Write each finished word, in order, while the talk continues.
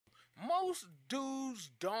most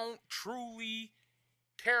dudes don't truly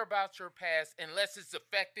care about your past unless it's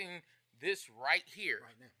affecting this right here.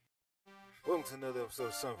 Right now. Welcome to another episode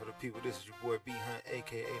of Something for the People. This is your boy B Hunt,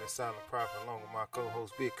 aka the Silent Prophet, along with my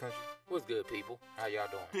co-host Big Country. What's good, people? How y'all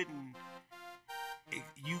doing?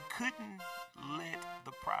 You couldn't let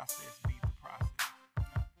the process be the process,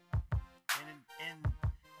 and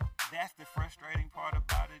that's the frustrating part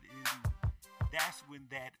about it. Is that's when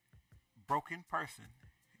that broken person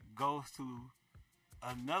goes to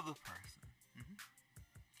another person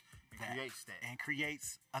and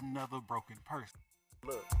creates another broken person.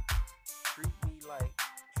 Look, treat me like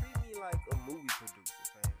a movie producer,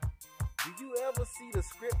 fam. Did you ever see the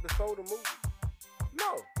script before the movie?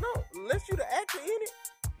 No. Unless you the actor in it.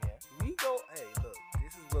 Yeah. We go, hey, look,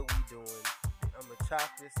 this is what we doing. I'm gonna chop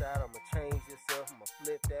this out. I'm gonna change this up. I'm gonna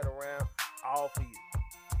flip that around. All for you.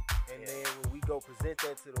 And then when we go present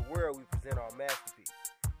that to the world, we present our masterpiece.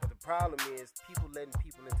 But the problem is people letting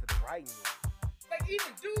people into the writing room. Like,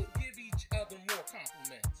 even dudes give each other more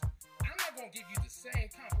compliments. I'm not gonna give you the same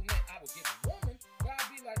compliment I would give a woman, but I'll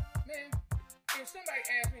be like, man, if somebody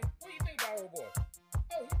asks me, what do you think about old boy?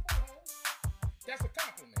 Oh, he's a hoe. That's a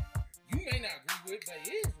compliment. You may not agree with it, but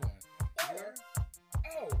it is one. Or,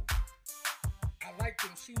 oh, I like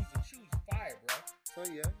them shoes, and shoes fire, bro.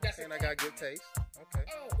 So yeah, that's and I got good taste. Okay.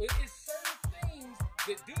 Oh, it's certain things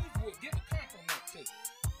that dudes would give a compliment to.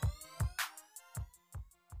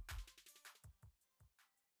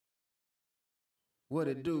 What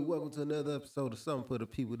it do? Welcome to another episode of Something for the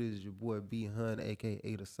People. This is your boy B Hunt,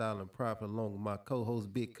 aka the Silent Prophet, along with my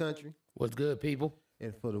co-host Big Country. What's good, people?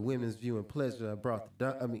 And for the women's viewing pleasure, I brought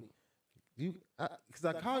the Don. Because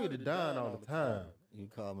I call you the Don all the time. You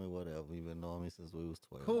call me whatever. You've been knowing me since we was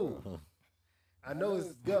 12. Cool. I know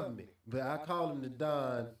it's government, but I call him the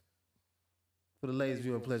Don. For the ladies'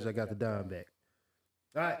 viewing pleasure, I got the Don back.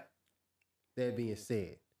 All right. That being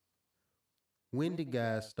said, when did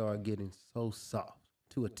guys start getting so soft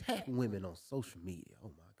to attack women on social media? Oh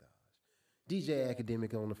my gosh. DJ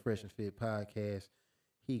Academic on the Fresh and Fit podcast,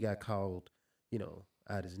 he got called,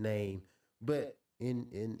 out his name. But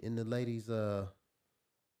in the ladies'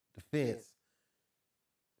 defense,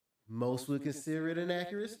 most would consider it an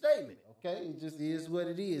accurate statement. Okay, it just is what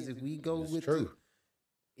it is. If we go with true.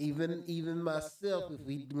 Even myself, if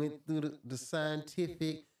we went through the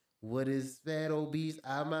scientific, what is fat, obese,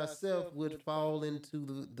 I myself would fall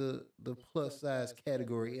into the plus size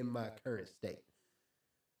category in my current state.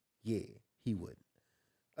 Yeah, he wouldn't.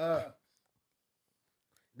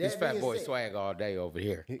 This fat boy swag all day over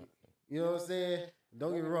here. You know what I'm saying?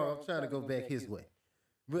 Don't get me wrong, I'm trying to go back his way.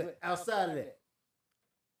 But outside of that,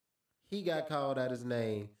 he got called out his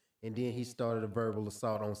name, and then he started a verbal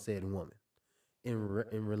assault on said woman. In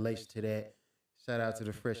relation to that, shout out to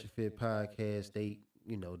the Fresh and Fit podcast. They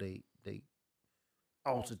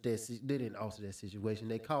altered that. They didn't alter that situation.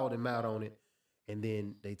 They called him out on it, and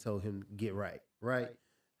then they told him get right. Right?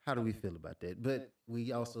 How do we feel about that? But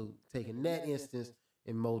we also taking that instance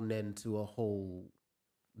and molding that into a whole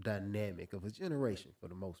dynamic of a generation for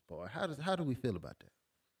the most part. How do we feel about that?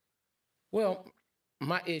 Well,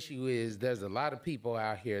 my issue is there's a lot of people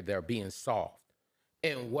out here that are being soft.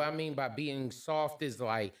 And what I mean by being soft is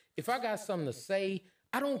like, if I got something to say,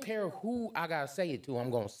 I don't care who I got to say it to, I'm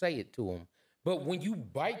going to say it to them. But when you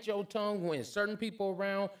bite your tongue when certain people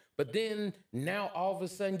around, but then now all of a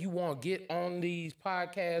sudden you want to get on these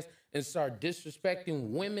podcasts and start disrespecting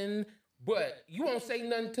women, but you won't say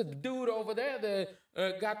nothing to the dude over there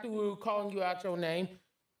that got through calling you out your name.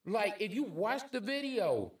 Like, if you watch the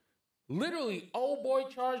video, literally, old boy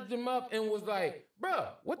charged him up and was like, bruh,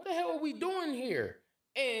 what the hell are we doing here?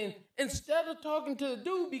 And instead of talking to the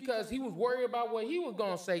dude because he was worried about what he was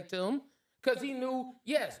going to say to him, because he knew,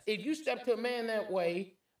 yes, if you step to a man that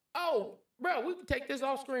way, oh, bro, we can take this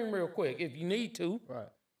off screen real quick if you need to. Right.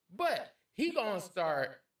 But he going to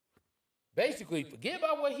start basically forget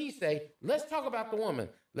about what he say. Let's talk about the woman.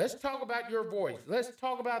 Let's talk about your voice. Let's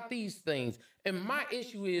talk about these things. And my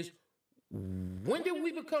issue is, when did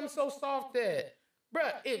we become so soft that,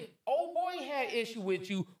 bruh, if old boy had issue with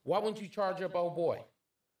you, why wouldn't you charge up old boy?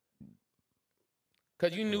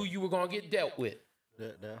 Because you knew you were going to get dealt with.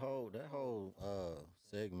 That whole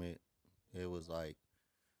segment, it was like,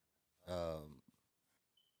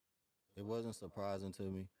 it wasn't surprising to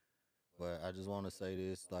me, but I just want to say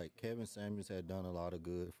this, like, Kevin Samuels had done a lot of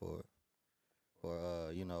good for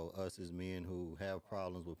us as men who have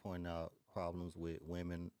problems with pointing out problems with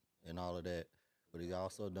women and all of that, but he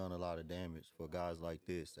also done a lot of damage for guys like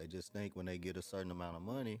this. They just think when they get a certain amount of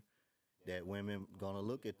money that women gonna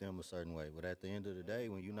look at them a certain way, but at the end of the day,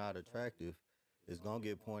 when you're not attractive, it's gonna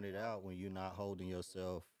get pointed out when you're not holding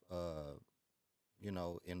yourself you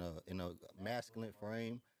know, in a masculine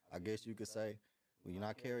frame, I guess you could say, when you're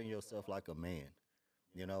not carrying yourself like a man,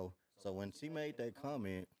 you know. So when she made that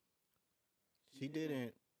comment, she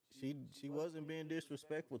didn't. She wasn't being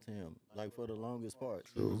disrespectful to him, like for the longest part.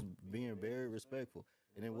 She was being very respectful,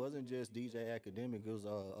 and it wasn't just DJ Academic. It was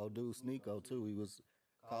old dude Sneeko too. He was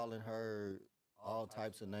calling her all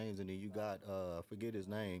types of names, and then you got I forget his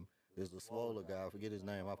name. There's the Swoller guy. I forget his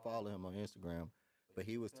name. I follow him on Instagram, but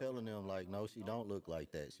he was telling them like, no, she don't look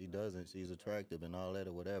like that. She doesn't. She's attractive and all that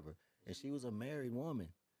or whatever. And she was a married woman.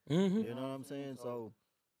 Mm-hmm. You know what I'm saying? So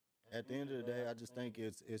at the end of the day, I just think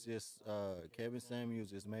it's just Kevin Samuels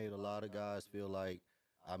just made a lot of guys feel like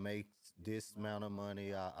I make this amount of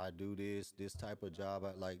money, I do this type of job,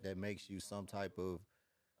 like that makes you some type of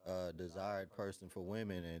desired person for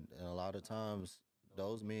women, and a lot of times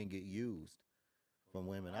those men get used from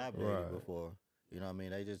women I've dated before. You know what I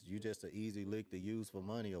mean? You just an easy lick to use for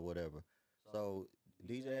money or whatever. So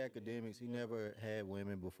DJ Academics, he never had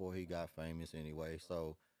women before he got famous anyway.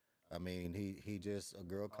 So I mean, he just, a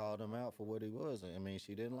girl called him out for what he was. I mean,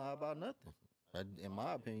 she didn't lie about nothing, in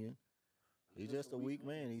my opinion. He's just a weak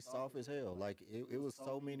man. He's soft as hell. Like, it was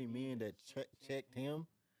so many men that checked him,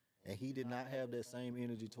 and he did not have that same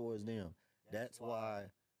energy towards them. That's why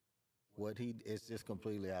it's just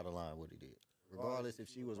completely out of line what he did. Regardless if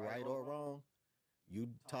she was right or wrong, you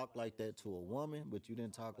talk like that to a woman, but you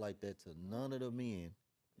didn't talk like that to none of the men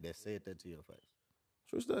that said that to your face.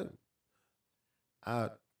 True statement.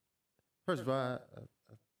 First of all, I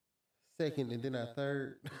second and then I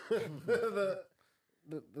third.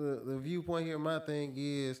 the viewpoint here, my thing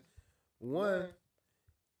is, one,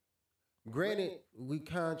 granted, we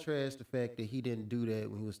contrast the fact that he didn't do that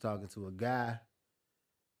when he was talking to a guy,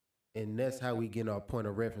 and that's how we get our point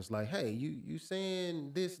of reference. Like, hey, you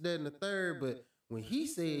saying this, that, and the third, but when he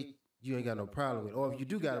said you ain't got no problem with it, or if you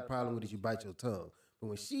do got a problem with it, you bite your tongue. But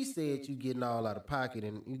when she said you getting all out of pocket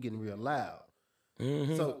and you getting real loud.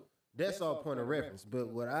 Mm-hmm. So that's our point of reference. But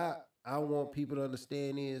what I want people to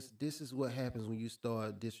understand is this is what happens when you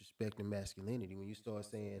start disrespecting masculinity. When you start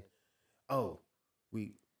saying, "Oh,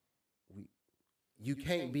 you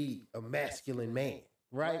can't be a masculine man,"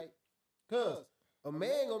 right? Because a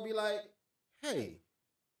man gonna be like, "Hey,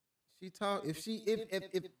 if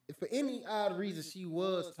for any odd reason she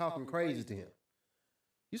was talking crazy to him,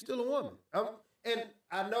 you still a woman." And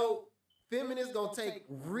I know feminists gonna take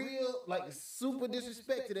real, like, super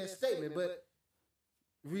disrespect to that statement, but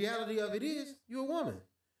reality of it is, you're a woman.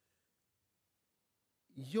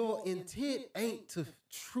 Your intent ain't to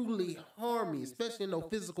truly harm me, especially in no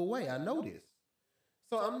physical way. I know this.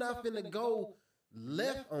 So I'm not finna go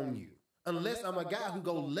left on you unless I'm a guy who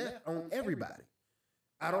go left on everybody.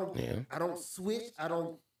 I don't switch. I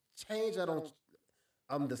don't change.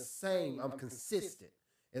 I'm the same. I'm consistent.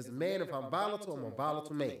 As a man, if I'm volatile, I'm a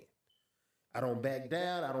volatile man. I don't back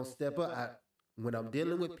down. I don't step up. When I'm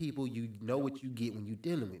dealing with people, you know what you get when you're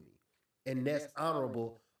dealing with me. And that's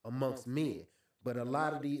honorable amongst men. But a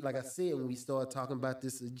lot of like I said, when we start talking about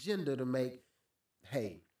this agenda to make,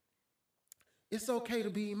 hey, it's okay to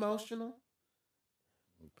be emotional.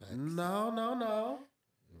 No.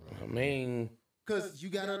 I mean, because you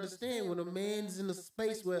got to understand when a man's in a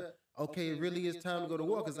space where, okay, it really is time to go to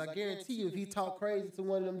war. Because I guarantee you, if he talk crazy to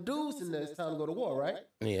one of them dudes in there, it's time to go to war, right?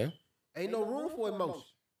 Yeah. Ain't no room for emotion.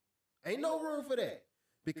 Ain't no room for that.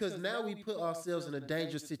 Because now we put ourselves in a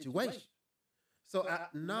dangerous situation. So,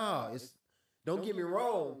 don't get me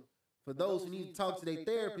wrong. For those who need to talk to their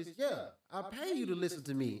therapist, yeah, I pay you to listen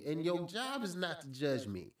to me. And your job is not to judge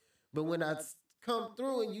me. But when I come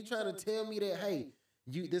through and you trying to tell me that, hey,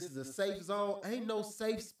 this is a safe zone, ain't no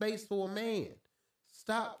safe space for a man.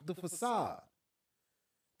 Stop the facade.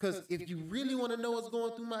 Because if you really want to know what's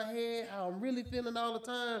going through my head, how I'm really feeling all the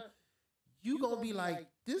time, you going to be like,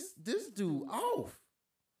 this dude off.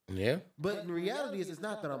 Yeah. But in reality, it's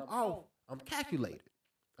not that I'm off. I'm calculated.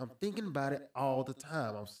 I'm thinking about it all the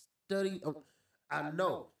time. I'm studying. I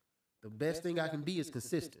know the best thing I can be is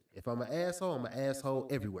consistent. If I'm an asshole, I'm an asshole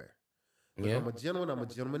everywhere. If I'm a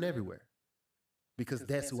gentleman everywhere. Because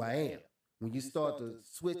that's who I am. When you start to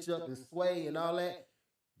switch up and sway and all that,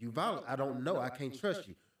 you violent. I don't know. I can't trust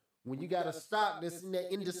you. When you got a stock that's in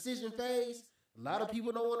that indecision phase, a lot of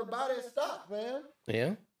people don't want to buy that stock, man.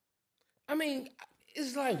 Yeah. I mean,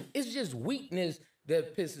 it's just weakness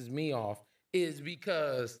that pisses me off, is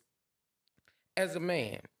because as a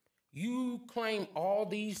man, you claim all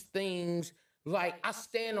these things. Like, I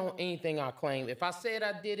stand on anything I claim. If I said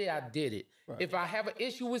I did it, I did it. Right. If I have an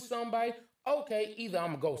issue with somebody, okay, either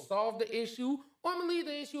I'm going to go solve the issue or I'm going to leave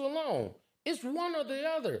the issue alone. It's one or the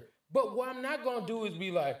other. But what I'm not going to do is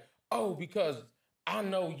be like, oh, because I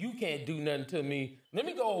know you can't do nothing to me. Let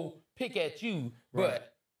me go pick at you.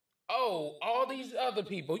 But, all these other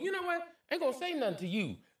people, you know what? Ain't gonna say nothing to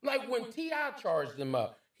you. Like when T.I. charged him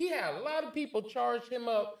up, he had a lot of people charge him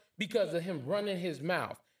up because of him running his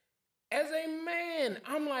mouth. As a man,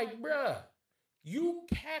 I'm like, bruh, you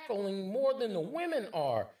cackling more than the women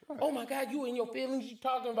are. Right. Oh my God, you in your feelings? You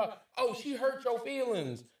talking about, she hurt your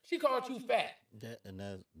feelings. She called you fat.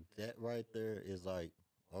 That right there is like,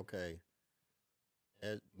 okay,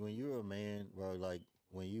 when you're a man, bro, like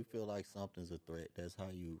when you feel like something's a threat, that's how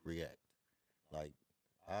you react. Like,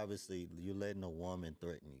 obviously, you're letting a woman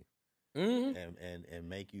threaten you and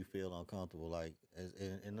make you feel uncomfortable. Like,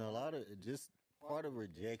 and a lot of just part of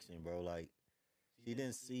rejection, bro. Like, she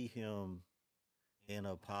didn't see him in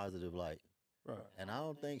a positive light. Right. And I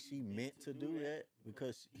don't think she meant to do that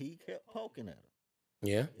because he kept poking at her.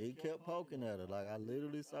 Yeah. He kept poking at her. Like, I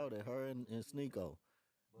literally saw that, her and Sneeko.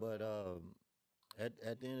 But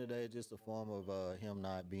at the end of the day, it's just a form of him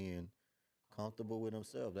not being comfortable with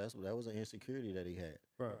himself. That was an insecurity that he had.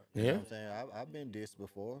 Right. You know what I'm saying? I've been dissed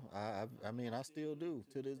before. I mean, I still do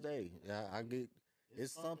to this day. I get,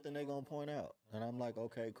 it's something they're going to point out. And I'm like,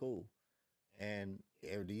 okay, cool. And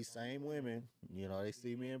these same women, you know, they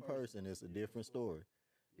see me in person. It's a different story.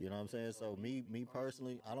 You know what I'm saying? So me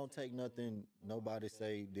personally, I don't take nothing nobody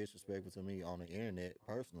say disrespectful to me on the internet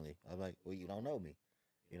personally. I'm like, well, you don't know me.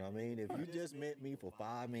 You know what I mean? If you just met me for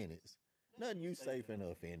 5 minutes, nothing you say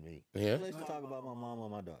finna offend me. Yeah. Let's just talk about my mom or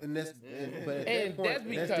my daughter. And that's that's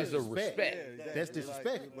because of respect. Yeah, exactly. That's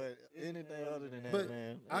disrespect. But anything other than that, But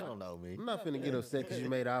man, I don't know me. I'm not finna get upset because you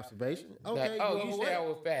made an observation. Okay, Okay, you said I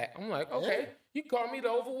was fat. I'm like, okay, you call me the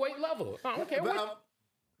overweight lover. I don't care what.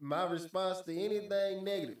 My response to anything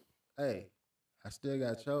negative, hey, I still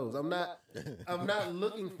got chose. I'm not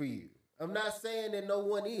looking for you. I'm not saying that no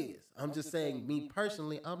one is. I'm just saying, me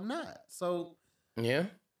personally, I'm not. So yeah.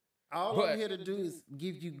 All I'm here to do is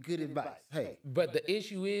give you good advice. Hey. But the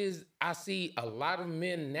issue is, I see a lot of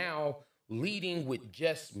men now leading with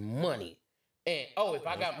just money. And, if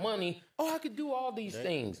I got money, I could do all these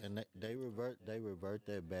things. And they revert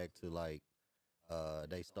that back to like,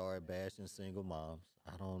 they started bashing single moms.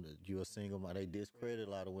 You a single mom. They discredit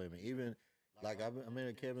a lot of women. Even, like, I'm in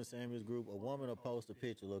a Kevin Samuels group. A woman will post a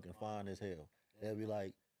picture looking fine as hell. They'll be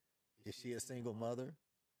like, is she a single mother?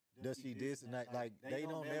 Does she this and that? Like, they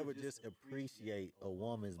don't ever just appreciate a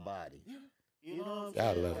woman's body. You know what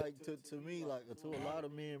I'm saying? Like, to me, like, to a lot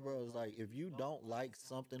of men, bro, it's like, if you don't like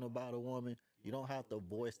something about a woman, you don't have to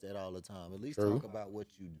voice that all the time. At least talk about what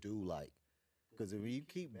you do like. Because if you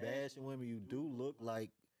keep bashing women, you do look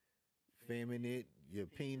like feminine, your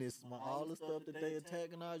penis small, all the stuff that they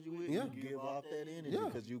antagonize you with, you give off that energy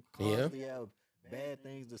because you constantly have bad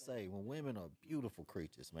things to say. When women are beautiful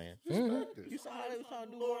creatures, man. You saw how they was trying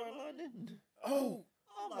to do her in London?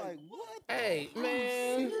 I'm like, what? Hey,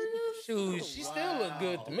 man. Shoot, she still look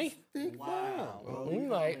good to me. Wow. I'm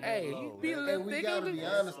like, hey, you be a little we thicker. gotta be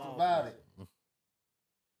honest about it.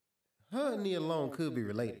 Her and Nia Long could be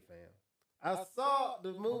related, fam. I saw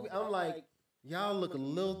the movie. I'm like, y'all look a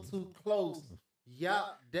little too close.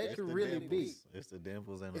 Y'all, that could really be. It's the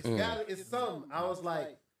dimples and it's something. I was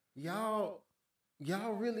like, y'all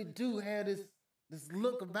really do have this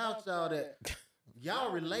look about y'all that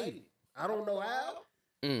y'all related. I don't know how.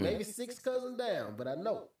 Maybe 6 cousins down, but I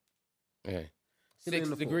know. Yeah. 6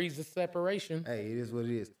 degrees of separation. Hey, it is what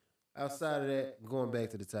it is. Outside of that, going back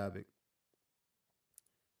to the topic,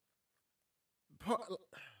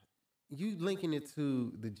 you linking it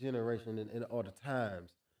to the generation and all the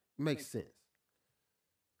times makes sense.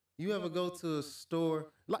 You ever go to a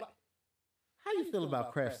store, like, how you feel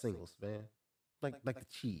about Kraft singles, man? Like the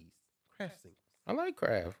cheese, Kraft singles. I like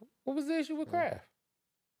Kraft. What was the issue with Kraft?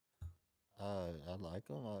 I like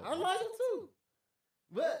them. I like them too.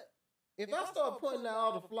 But if I start pointing out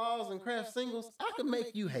all the flaws in Kraft singles, I can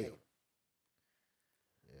make you hate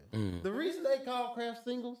them. The reason they call Kraft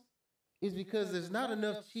singles is because there's not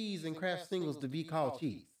enough cheese in Kraft singles to be called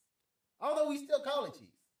cheese. Although we still call it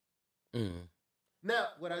cheese. Now,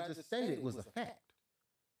 what I just stated was a fact.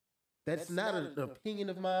 That's not an opinion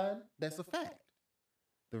of mine. That's a fact.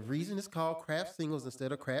 The reason it's called Kraft singles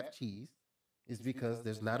instead of Kraft cheese is because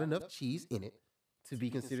there's not enough cheese in it to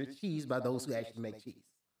be considered cheese by those who actually make cheese.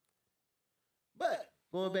 But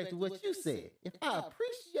going back to what you said, if I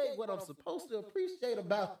appreciate what I'm supposed to appreciate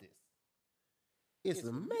about this, it's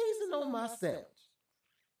amazing on my sandwich.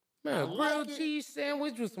 Man, a grilled cheese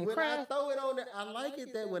sandwich with some Kraft. When I throw it on there, I like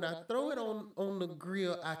it that when I throw it on the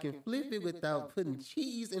grill, I can flip it without putting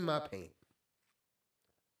cheese in my pan.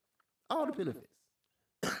 All the benefits.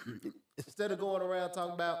 Instead of going around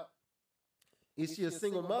talking about, is she a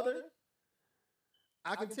single mother?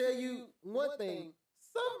 I can tell you one thing.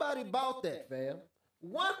 Somebody bought that, fam.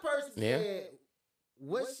 One person said,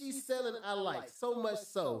 what she's selling, I like. So much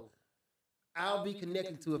so, I'll be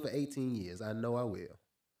connected to it for 18 years. I know I will.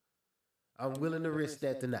 I'm willing to risk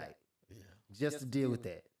that tonight. Just to deal with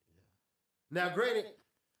that. Now, granted,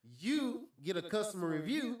 you get a customer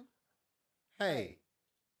review. Hey,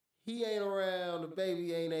 he ain't around, the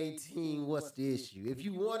baby ain't 18, what's the issue? If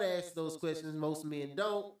you want to ask those questions, most men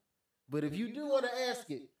don't. But if you do want to ask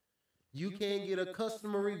it, you can get a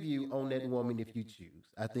customer review on that woman if you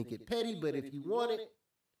choose. I think it's petty, but if you want it,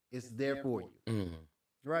 it's there for you.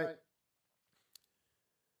 Right?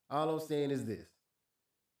 All I'm saying is this.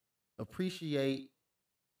 Appreciate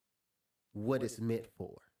what it's meant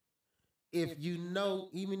for. If you know,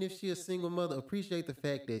 even if she's a single mother, appreciate the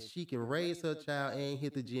fact that she can raise her child and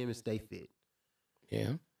hit the gym and stay fit.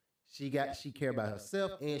 Yeah. She care about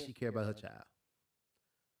herself and she care about her child.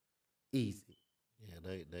 Easy.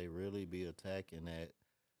 Yeah, they really be attacking that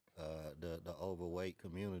the overweight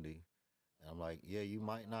community. And I'm like, yeah, you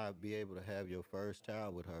might not be able to have your first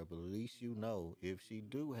child with her, but at least you know if she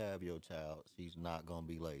do have your child, she's not gonna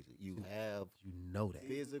be lazy. You have that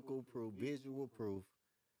physical proof, visual proof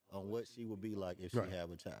on what she would be like if she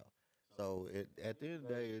have a child. So at the end of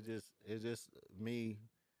the day, it's just me.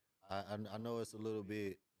 I know it's a little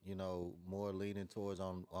bit, more leaning towards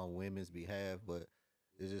on women's behalf, but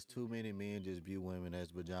there's just too many men just view women as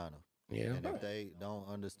vagina. Yeah. And if they don't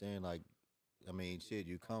understand,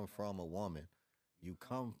 you come from a woman. You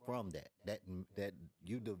come from that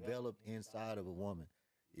you developed inside of a woman.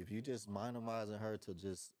 If you just minimizing her to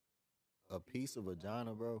just a piece of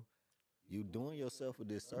vagina, bro, you doing yourself a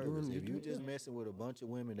disservice. If you just messing with a bunch of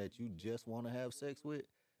women that you just want to have sex with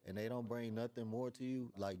and they don't bring nothing more to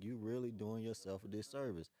you, like you really doing yourself a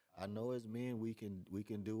disservice. I know as men we can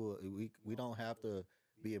do we don't have to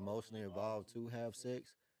be emotionally involved to have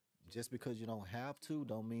sex. Just because you don't have to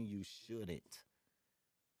don't mean you shouldn't.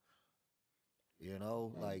 You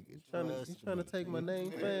trying to take my name,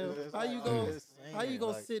 fam. How you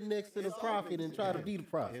gonna sit next to the prophet and try to be the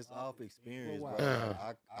prophet? It's off experience, bro.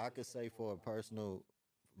 I could say for a personal,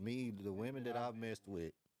 the women that I've messed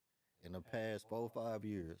with in the past 4 or 5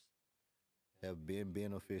 years have been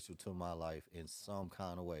beneficial to my life in some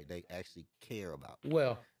kind of way. They actually care about me.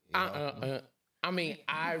 Well,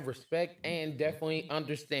 I respect and definitely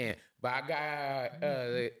understand, but I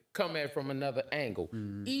gotta come at it from another angle.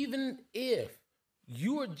 Mm-hmm. Even if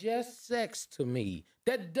you're just sex to me,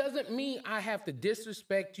 that doesn't mean I have to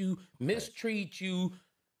disrespect you, mistreat you,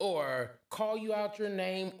 or call you out your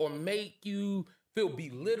name, or make you feel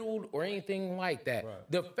belittled or anything like that. Right.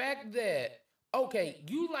 The fact that, okay,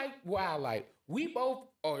 you like what I like, we both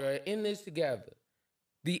are in this together.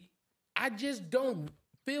 I just don't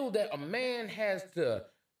feel that a man has to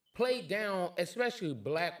play down, especially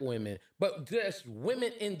black women, but just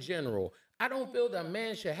women in general. I don't feel that a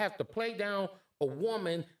man should have to play down a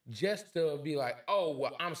woman just to be like, oh,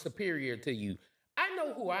 well, I'm superior to you. I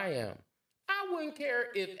know who I am. I wouldn't care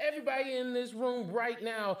if everybody in this room right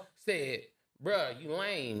now said, bruh, you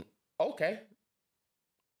lame. Okay.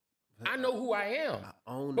 I know who I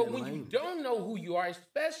am. But when you don't know who you are,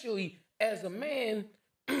 especially as a man,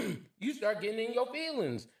 you start getting in your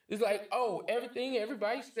feelings. It's like, oh, everything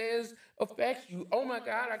everybody says affects you. Oh my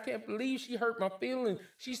God, I can't believe she hurt my feelings.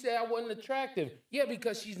 She said I wasn't attractive. Yeah,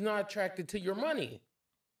 because she's not attracted to your money.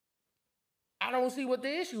 I don't see what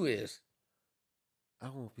the issue is. I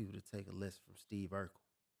want people to take a lesson from Steve Urkel.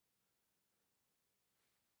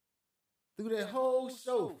 Through that whole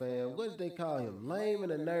show, fam, what did they call him? Lame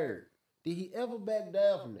and a nerd. Did he ever back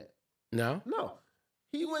down from that? No. No.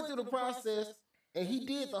 He went through the process and he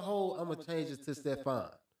did the whole, I'm going to change it to Stefan.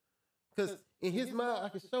 Because in his mind, I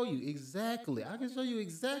can show you exactly. I can show you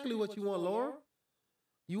exactly what you want, Laura.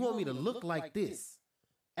 You want me to look like this,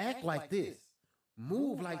 act like this,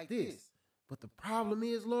 move like this. But the problem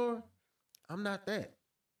is, Laura, I'm not that.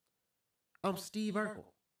 I'm Steve Urkel.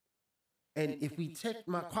 And if we check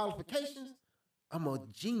my qualifications, I'm a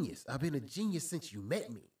genius. I've been a genius since you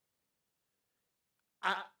met me.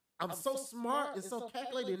 I'm so smart and so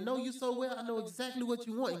calculated and know you so well, I know exactly what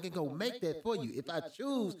you want and can go make that for you. If I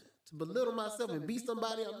choose to belittle myself and be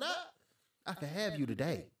somebody I'm not, I can have you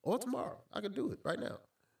today or tomorrow. I can do it right now.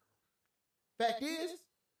 Fact is,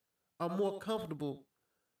 I'm more comfortable,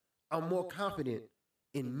 I'm more confident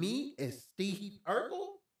in me as Steve Urkel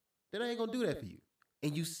that I ain't gonna do that for you.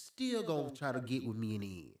 And you still gonna try to get with me in the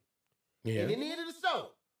end. Yeah. And in the end of the show,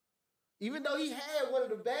 even though he had one of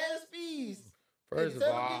the baddest fees, first of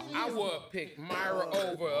all, I would pick Myra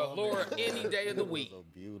over Laura any day of the week. A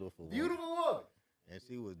beautiful woman. Beautiful woman. And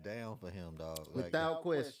she was down for him, dog. Without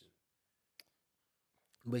question.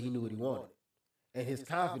 but he knew what he wanted. And his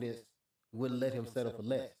confidence wouldn't let him settle for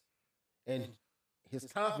less. And his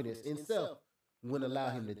confidence in self wouldn't allow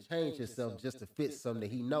him to change himself just to fit something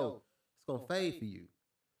that he know it's going to fade for you.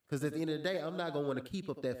 Because at the end of the day, I'm not going to want to keep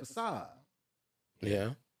up that facade. Yeah.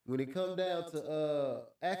 When it comes down to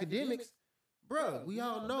academics, bro, we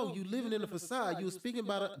all know you living in a facade. You were speaking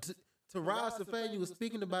about, to rise to fame, you were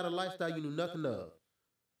speaking about a lifestyle you knew nothing of.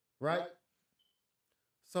 Right?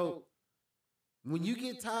 So when you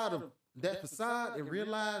get tired of that facade and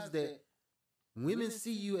realize that women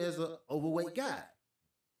see you as an overweight guy,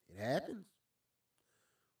 it happens.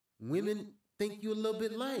 Women think you're a little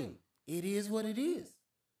bit lame. It is what it is.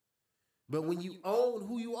 But when you own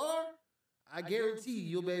who you are, I guarantee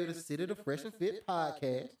you'll be able to sit at a Fresh and Fit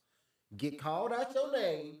podcast, get called out your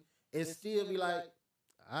name, and still be like,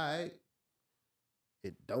 all right,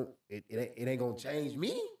 it ain't gonna change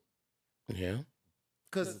me. Yeah.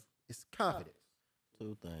 Because it's confidence.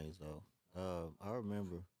 Two things though. I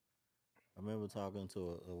remember talking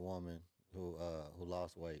to a woman who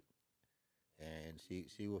lost weight, and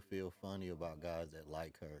she would feel funny about guys that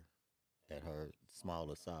like her at her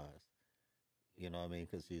smaller size. You know what I mean?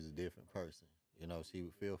 Because she's a different person. You know, she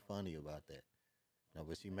would feel funny about that. No,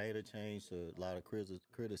 but she made a change to a lot of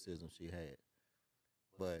criticism she had.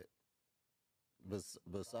 But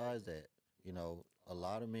besides that, you know, a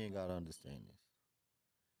lot of men got to understand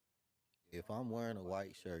this. If I'm wearing a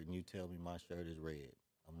white shirt and you tell me my shirt is red,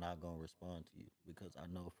 I'm not going to respond to you because I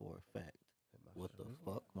know for a fact what the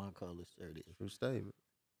fuck my color shirt is. True statement.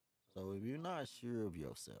 So if you're not sure of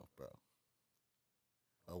yourself, bro,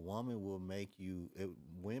 a woman will make you,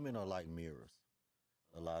 women are like mirrors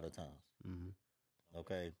a lot of times. Mm-hmm.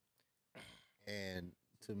 Okay? And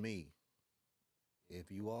to me, if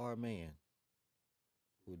you are a man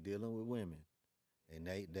who's dealing with women and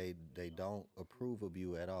they don't approve of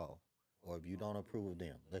you at all, or if you don't approve of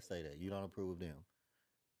them, let's say that, you don't approve of them,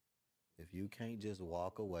 if you can't just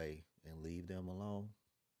walk away and leave them alone,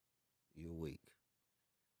 you're weak.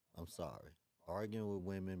 I'm sorry. Arguing with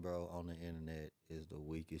women, bro, on the internet is the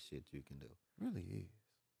weakest shit you can do. Really is.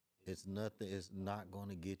 It's nothing. It's not going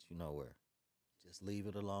to get you nowhere. Just leave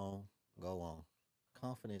it alone. Go on.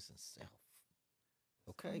 Confidence in self.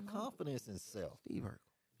 Okay, confidence in self. Steve Urkel.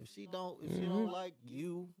 If she don't like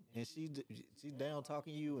you and she down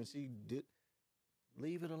talking to you and she did,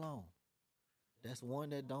 leave it alone. That's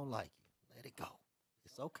one that don't like you. Let it go.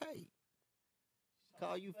 It's okay. She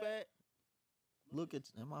call you fat. Look at,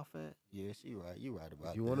 am I fat? Yeah, she right. You right about that.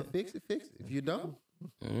 If you want to fix it, fix it. If you don't,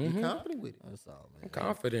 be confident with it. That's all, man. I'm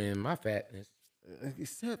confident in my fatness.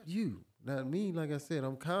 Except you. Not me. Like I said,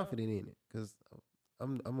 I'm confident in it because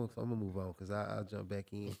I'm gonna move on because I'll jump back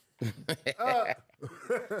in.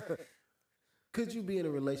 Could you be in a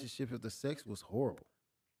relationship if the sex was horrible?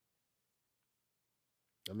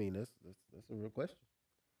 I mean, that's a real question.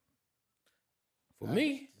 For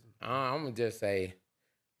me, I'm gonna just say,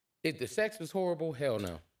 if the sex was horrible, hell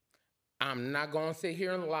no. I'm not gonna sit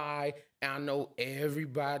here and lie. I know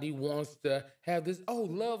everybody wants to have this, oh,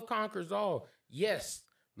 love conquers all. Yes,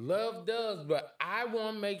 love does, but I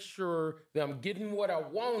want to make sure that I'm getting what I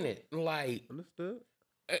wanted. Like, Understood.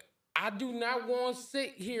 I do not want to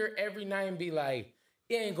sit here every night and be like,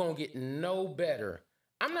 it ain't gonna get no better.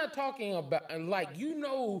 I'm not talking about, like, you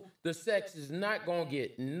know, the sex is not gonna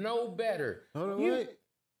get no better. Hold on, wait.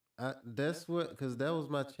 That's what, because that was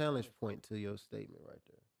my challenge point to your statement right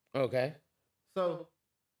there. Okay. So,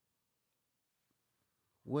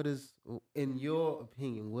 what is, in your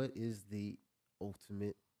opinion, what is the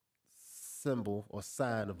ultimate symbol or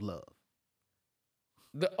sign of love?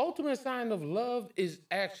 The ultimate sign of love is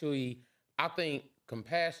actually, I think,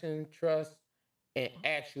 compassion, trust, and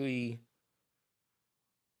actually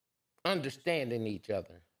understanding each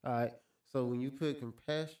other. All right. So when you put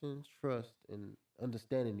compassion, trust, and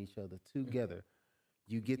understanding each other together,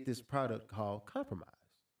 you get this product called compromise.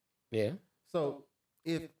 Yeah. So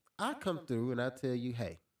if I come through and I tell you,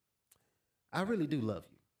 hey, I really do love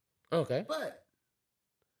you. Okay. But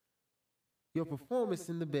your performance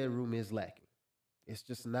in the bedroom is lacking. It's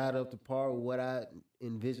just not up to par with what I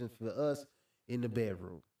envisioned for us in the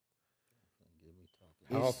bedroom.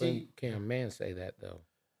 How often can a man say that, though?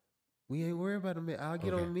 We ain't worried about a man. I'll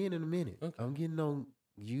get on men in a minute. Okay. I'm getting on,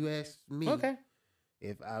 you ask me. Okay.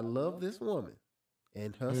 If I love this woman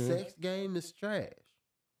and her sex game is trash,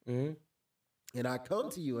 and I come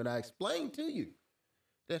to you and I explain to you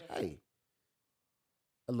that, hey,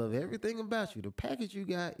 I love everything about you. The package you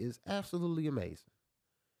got is absolutely amazing.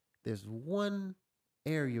 There's one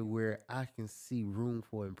area where I can see room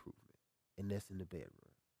for improvement, and that's in the bedroom.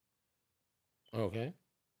 Okay.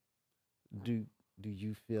 Do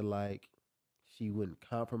you feel like she wouldn't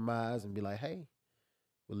compromise and be like, hey,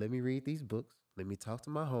 well, let me read these books. Let me talk to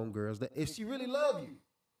my homegirls. That if she really love you,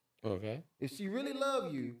 Okay. if she really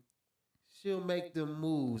love you, she'll make them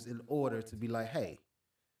moves in order to be like, hey,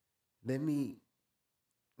 let me,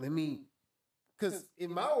 because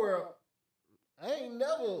in my world, I ain't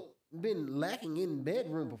never been lacking in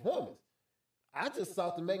bedroom performance. I just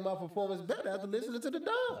sought to make my performance better after listening to the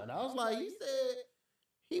Don. I was like, he said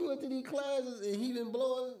he went to these classes and he been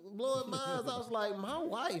blowing minds. I was like, my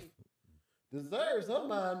wife deserves her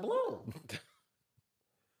mind blown.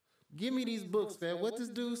 Give me these books, man. What this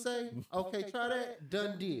dude say? Okay, try that.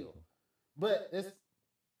 Done deal. But it's,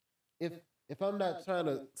 if I'm not trying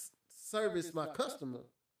to service my customer,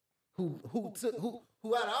 who out of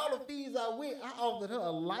all the fees I went, I offered her a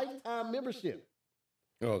lifetime membership.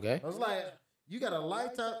 Okay. I was like, you got a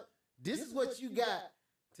lifetime. This is what you got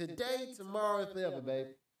today, tomorrow, and forever,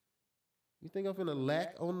 baby. You think I'm finna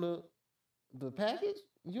lack on the package?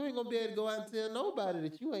 You ain't gonna be able to go out and tell nobody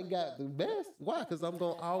that you ain't got the best. Why? Because I'm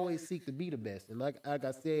gonna always seek to be the best. And like I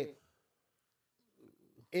said,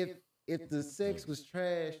 if the sex was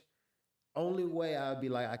trash, only way I'd be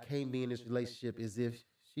like, I can't be in this relationship is if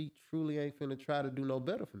she truly ain't finna try to do no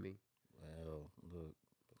better for me. Well, look,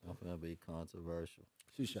 I'm finna be controversial.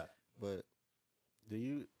 Shoot shot. But do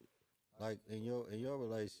you, like, in your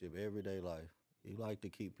relationship, everyday life, you like to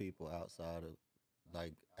keep people outside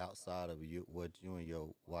of you, what you and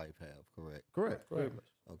your wife have, correct? Correct.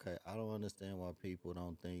 Okay, I don't understand why people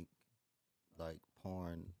don't think like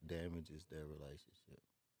porn damages their relationship.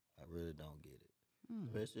 I really don't get it,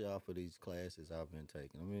 especially off of these classes I've been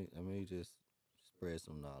taking. Let me just spread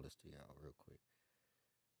some knowledge to y'all real quick.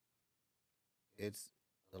 It's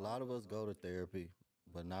a lot of us go to therapy,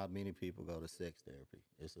 but not many people go to sex therapy.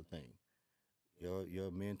 It's a thing.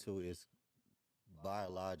 Your mental is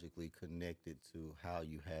biologically connected to how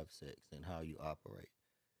you have sex and how you operate.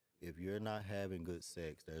 If you're not having good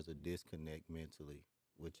sex, there's a disconnect mentally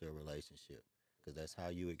with your relationship because that's how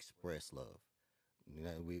you express love. You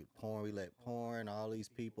know, we let porn, all these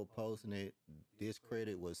people posting it,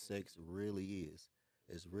 discredit what sex really is.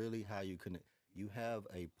 It's really how you connect. You have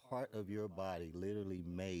a part of your body literally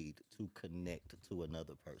made to connect to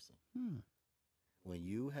another person. When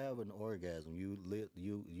you have an orgasm, you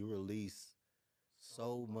release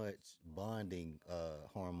so much bonding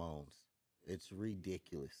hormones. It's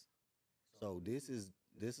ridiculous. So this is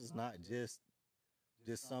not just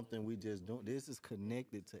something we just do. This is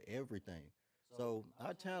connected to everything. So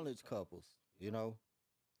I challenge couples, go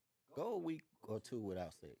a week or two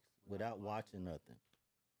without sex, without watching nothing.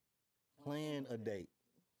 Plan a date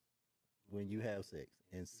when you have sex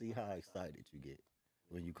and see how excited you get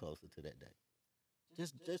when you closer to that date.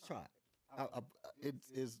 Just try it.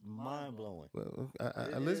 It's mind blowing. Well,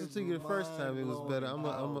 I listened to you the first time. It was better. I'm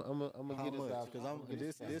gonna get this out because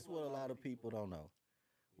this is what a lot of people don't know.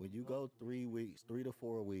 When you go 3 to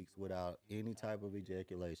 4 weeks without any type of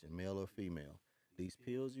ejaculation, male or female, these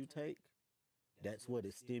pills you take, that's what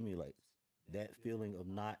it stimulates. That feeling of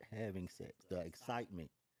not having sex, the excitement,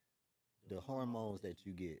 the hormones that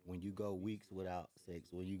you get when you go weeks without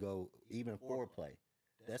sex, when you go even foreplay.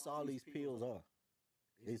 That's all these pills are.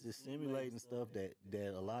 It's just stimulating stuff that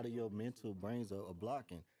a lot of your mental brains are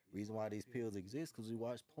blocking. Reason why these pills exist because we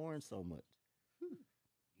watch porn so much.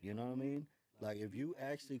 You know what I mean? Like if you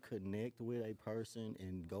actually connect with a person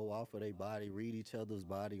and go off of their body, read each other's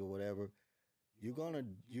body or whatever, you're gonna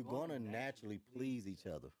naturally please each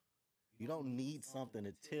other. You don't need something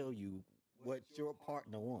to tell you what your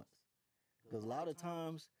partner wants. Because a lot of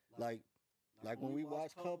times, like when we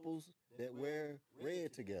watch couples that wear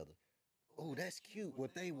red together, oh, that's cute.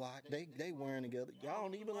 What they watch, they wearing together. Y'all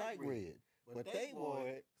don't even like red, but they wore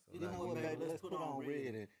it. You know what, baby? Let's put on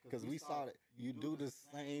red, because we saw that you do the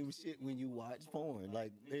same shit when you watch porn.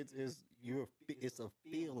 Like it's a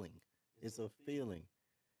feeling. It's a feeling,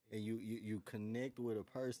 and you connect with a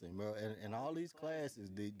person, bro. And all these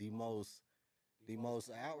classes, the most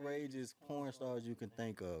outrageous porn stars you can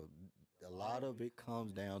think of, a lot of it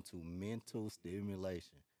comes down to mental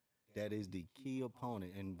stimulation. That is the key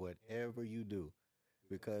opponent in whatever you do,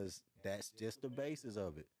 because that's just the basis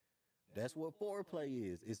of it. That's what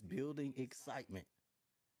foreplay is. It's building excitement.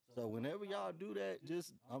 So whenever y'all do that,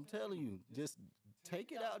 I'm telling you, just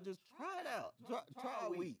take it out. Just try it out. Try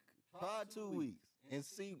a week. Try 2 weeks and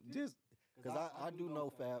see. Just because I do know,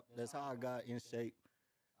 Fab, that's how I got in shape.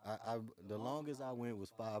 The longest I went was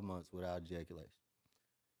 5 months without ejaculation.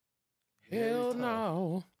 Hell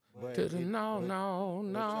no.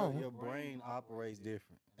 No. Your brain operates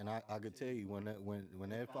different, and I could tell you when that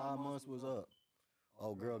 5 months was up,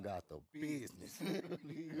 oh girl got the business.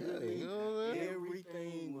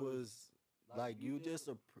 Everything was Like you just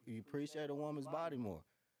you appreciate a woman's body more.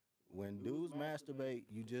 When dudes masturbate,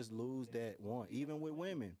 you just lose that one. Even with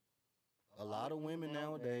women, a lot of women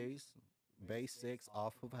nowadays base sex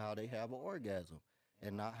off of how they have an orgasm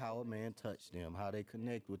and not how a man touched them, how they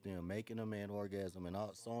connect with them, making a man orgasm, and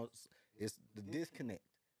all. So it's the disconnect.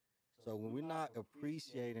 So when we're not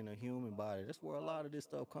appreciating a human body, that's where a lot of this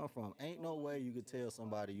stuff come from. Ain't no way you could tell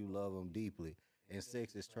somebody you love them deeply and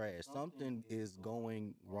sex is trash. Something is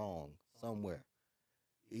going wrong somewhere.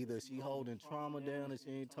 Either she holding trauma down that she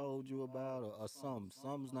ain't told you about, or something.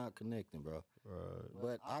 Something's not connecting, bro. Right.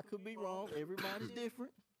 But I could be wrong. Everybody's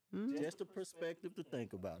different. Just a perspective to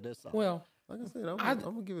think about. That's all. Well, Like I said, I'm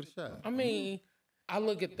gonna give it a shot. I mean, I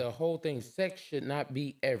look at the whole thing. Sex should not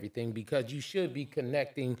be everything because you should be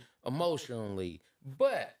connecting emotionally.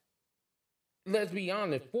 But let's be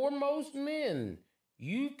honest, for most men,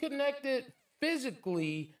 you connected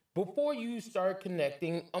physically before you start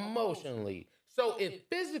connecting emotionally. So if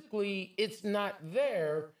physically it's not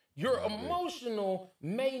there, your emotional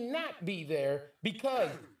may not be there because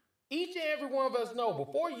each and every one of us know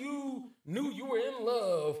before you knew you were in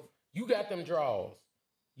love, you got them draws.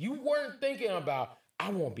 You weren't thinking about, I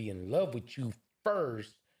want to be in love with you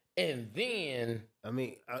first, and then. I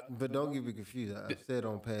mean, but don't get me confused. I've said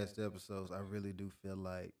on past episodes, I really do feel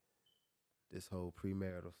like this whole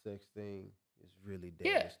premarital sex thing is really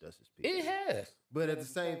damaged us as people. It has. But at the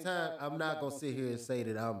same time, I'm not gonna sit here and say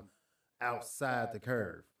that I'm outside the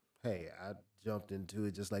curve. Hey, I jumped into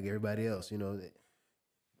it just like everybody else. You know,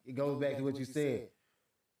 it goes back to what you said.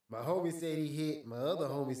 My homie said he hit. My other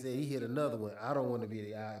homie said he hit another one. I don't want to be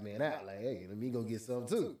the odd man out. Like, hey, let me go get some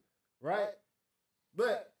too, right?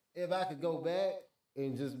 But if I could go back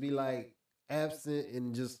and just be like absent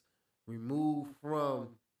and just remove from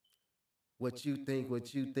what you think,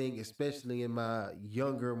 especially in my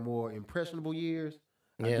younger, more impressionable years,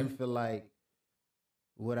 I do feel like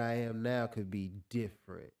what I am now could be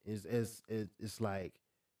different. It's like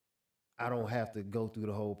I don't have to go through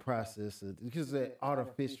the whole process because that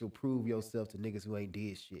artificial prove yourself to niggas who ain't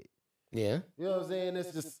did shit. Yeah. You know what I'm saying?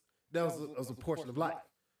 That's just that was a portion of life.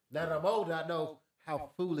 Now that I'm older, I know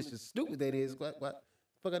how foolish and stupid that is. What the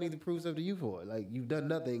fuck I need to prove something to you for? Like you've done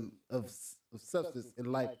nothing of substance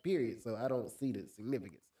in life, period. So I don't see the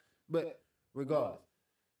significance. But regardless,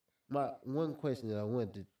 my one question that I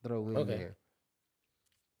wanted to throw in there.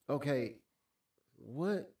 Okay,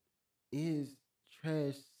 what is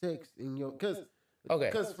trash sex in your?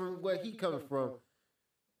 Because from where he coming from,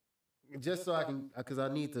 just so I can, because I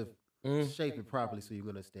need to shape it properly so you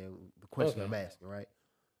understand the question I'm asking, right?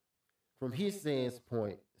 From his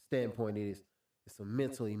standpoint, it's a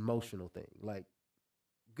mental emotional thing. Like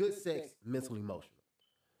good sex, mental emotional.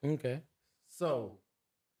 Okay. So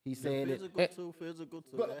he's saying physical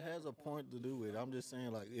too. That has a point to do with it. I'm just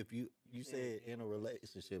saying, like, if you said in a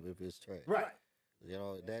relationship, if it's trash, right? You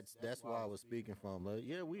know, that's why I was speaking from.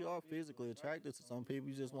 Yeah, we are physically attracted to some people.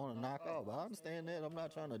 You just want to knock off. I understand that. I'm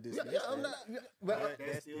not trying to dismiss that. But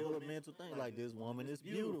that's still a mental thing. Like, this woman is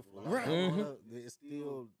beautiful. Like, right. It's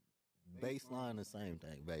still baseline the same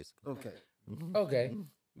thing, basically. Okay. Okay.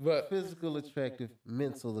 But physical attractive,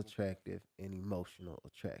 mental attractive, and emotional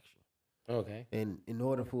attraction. Okay. And in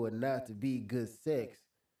order for it not to be good sex,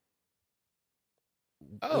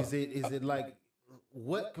 is it like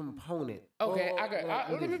what component? Okay,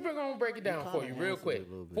 let me break it down for you real quick.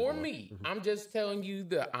 For me, I'm just telling you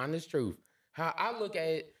the honest truth. How I look at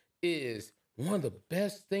it is one of the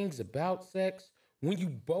best things about sex when you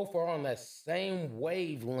both are on that same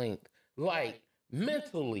wavelength, like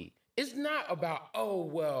mentally. It's not about, oh,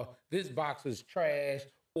 well, this box is trash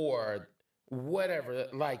or whatever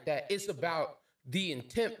like that. It's about the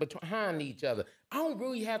intent behind each other. I don't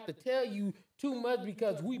really have to tell you too much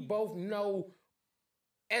because we both know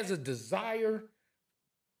as a desire,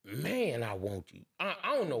 man, I want you.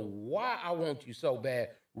 I don't know why I want you so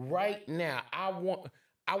bad right now. I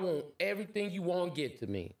want everything you want to get to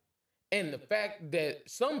me. And the fact that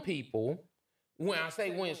some people, when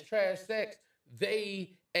it's trash sex,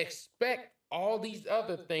 they expect all these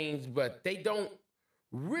other things, but they don't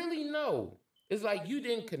really know. It's like you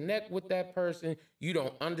didn't connect with that person. You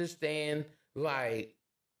don't understand. Like,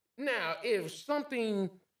 now, if something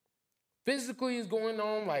physically is going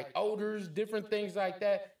on, like odors, different things like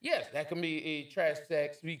that, yes, that can be a trash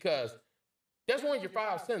sex because that's one of your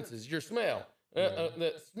five senses, your smell,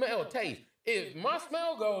 the smell, taste. If my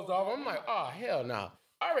smell goes off, I'm like, oh, hell no.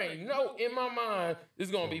 I already know in my mind this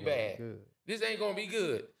is going to be bad. This ain't going to be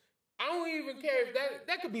good. I don't even care if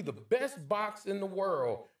that could be the best box in the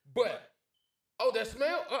world, but, oh, that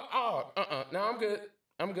smell? No, I'm good.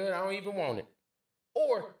 I don't even want it.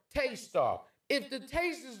 Or taste off. if the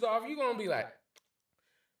taste is off, you're gonna be like,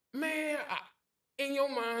 man, in your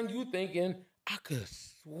mind, you thinking, I could have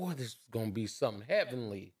swore this was gonna be something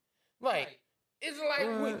heavenly. Like, it's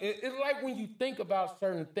like when you think about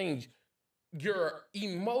certain things, your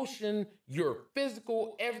emotion, your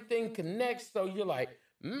physical, everything connects. So you're like,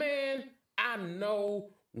 man, I know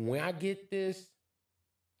when I get this,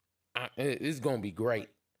 it's gonna be great.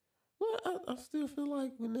 Well, I still feel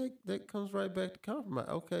like when that comes right back to compromise.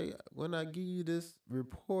 Okay, when I give you this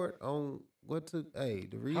report on what took, the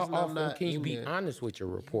reason How I'm often not can you in be there, honest with your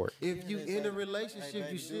report? if you in a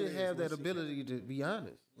relationship, you should have that ability to be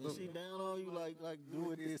honest. When she down on you, like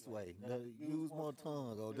do it this way. Use more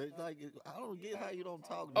tongue. Or like, I don't get how you don't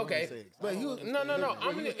talk during Okay. sex. But he was, No.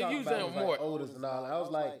 I'm he was gonna talking use about that was more. like odors and all. I was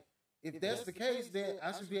like, if that's the case, then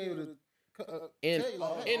I should be able to. In tell you,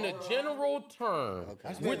 like, hey, in a general term,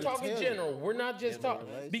 Okay. we're to talking tell general. We're not just In a talking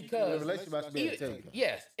relationship? because In a relationship, I should be able to tell you.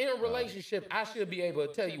 yes, in a relationship, I should be able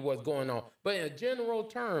to tell you what's going on. But in a general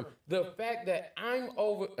term, the fact that I'm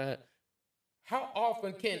over, how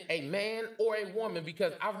often can a man or a woman?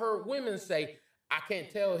 Because I've heard women say, "I can't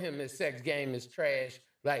tell him his sex game is trash.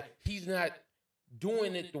 Like he's not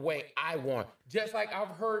doing it the way I want." Just like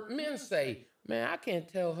I've heard men say, "Man, I can't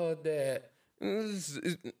tell her that."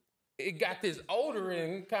 It got this odor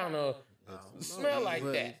and kind of smell like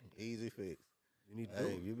that. Easy fix. You need to Hey, do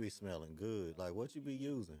it. you be smelling good. Like, what you be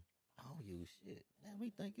using? I don't use shit. Now we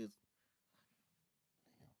think it's...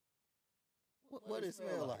 Damn. What it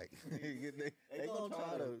smell like? they gonna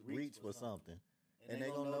try to reach for something, and they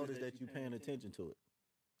gonna notice that you paying attention to it.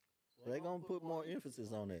 So they gonna put more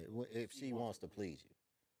emphasis on that if she wants to please you.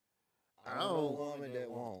 I don't know a woman that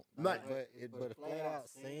won't. Like- But flat out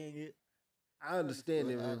saying it, I understand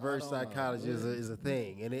that reverse I don't know. psychology is a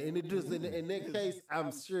thing, and it does. In that case,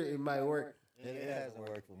 I'm sure it might work. it hasn't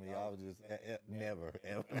worked for me. I was just never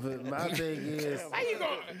ever. But my thing is, How you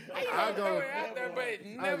gonna throw it out there, but it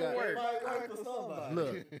never got- worked? Work for somebody.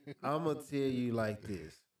 look, I'm gonna tell you like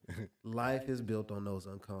this: life is built on those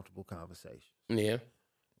uncomfortable conversations. Yeah.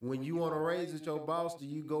 When you want to raise with your boss, do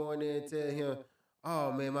you go in there and tell him,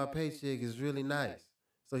 "Oh man, my paycheck is really nice,"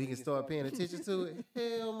 so he can start paying attention to it?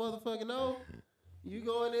 Hell, motherfucking no! You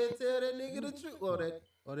go in there and tell that nigga the truth,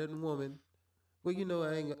 or that woman. Well, you know,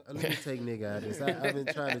 I ain't. Let me take nigga out of this. I've been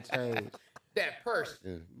trying to change. That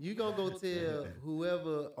person. You gonna go tell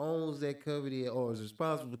whoever owns that company or is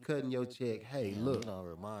responsible for cutting your check, hey, You look, done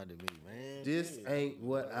reminded me, man. this Shit. ain't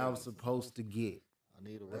what I'm supposed to get. I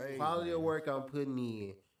need a The raise. quality of man. work I'm putting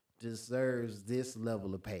in deserves this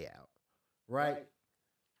level of payout, right?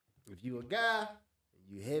 If you a guy,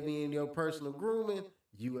 you heavy in your personal grooming,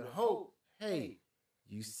 you would hope, hey,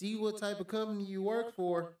 you see what type of company you work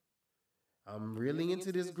for. I'm really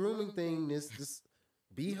into this grooming thing. This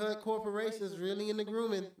B Hunt Corporation is really into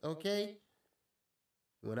grooming, okay?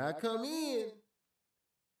 When I come in,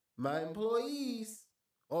 my employees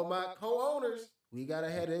or my co-owners, we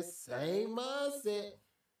gotta have that same mindset.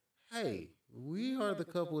 Hey, we are the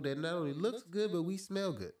couple that not only looks good, but we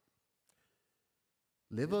smell good.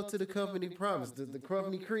 Live up to the company promise, the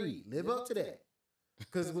company creed. Live up to that.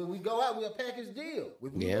 Because when we go out, we're a package deal.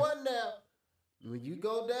 If we won now, when you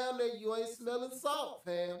go down there, you ain't smelling salt,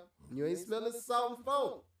 fam. You ain't smelling salt and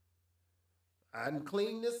foam. I done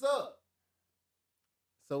cleaned this up.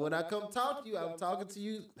 So when I come talk to you, I'm talking to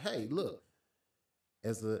you, hey, look,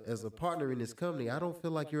 as a partner in this company, I don't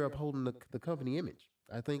feel like you're upholding the company image.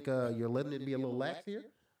 I think you're letting it be a little lax here.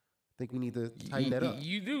 I think we need to tighten that up.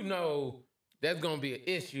 You do know that's gonna be an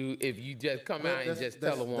issue if you just come out and just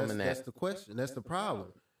tell a woman that. That's the question. That's the problem.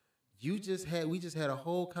 We just had a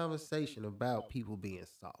whole conversation about people being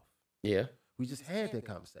soft. Yeah, We just had that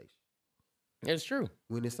conversation. it's true.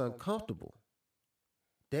 When it's uncomfortable,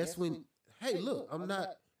 that's when, hey, look,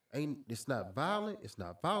 it's not violent, it's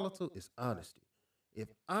not volatile, it's honesty. If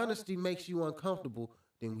honesty makes you uncomfortable,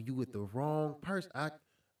 then you with the wrong person.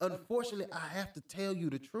 Unfortunately, I have to tell you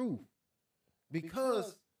the truth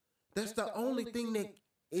because that's the only thing that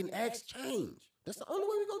enacts change. That's the only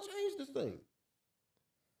way we're going to change this thing.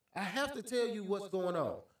 I have to tell you what's going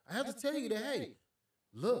on. I have to tell you that, hey,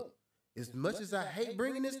 look, as much as I hate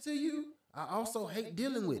bringing this to you, I also hate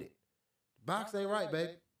dealing with it. Box ain't right,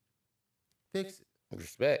 baby. Fix it.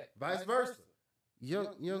 Respect. Vice versa.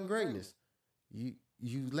 Young greatness.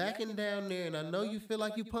 You lacking down there, and I know you feel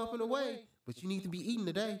like you pumping away, but you need to be eating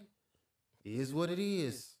today. It is what it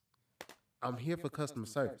is. I'm here for customer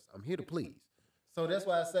service. I'm here to please. So that's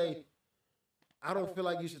why I say I don't feel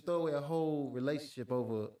like you should throw away a whole relationship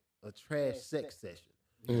over a trash sex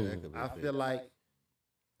session. I feel like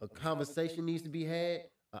a conversation needs to be had.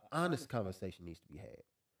 An honest conversation needs to be had.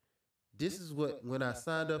 This is what, when I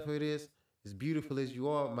signed up for this as beautiful as you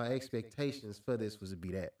are, my expectations for this was to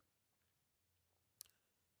be that.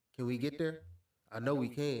 Can we get there? I know we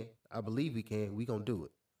can. I believe we can. We gonna do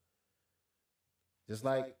it. Just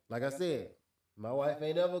like I said, my wife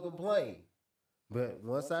ain't ever complained. But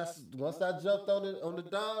once I jumped on the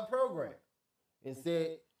Don program and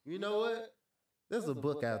said, you know what? There's a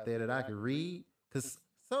book out there that I can read because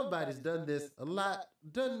somebody's done this a lot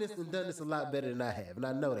better than I have, and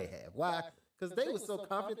I know they have. Why? Because they were so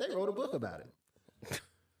confident they wrote a book about it.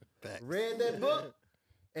 Read that book.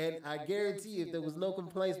 And I guarantee if there was no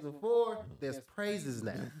complaints before, there's praises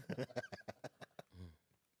now.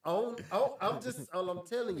 All I'm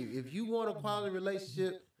telling you, if you want a quality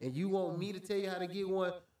relationship and you want me to tell you how to get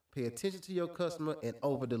one, pay attention to your customer and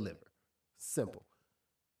over deliver. Simple.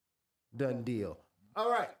 Done deal. All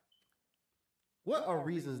right. What are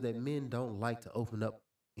reasons that men don't like to open up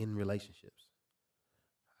in relationships?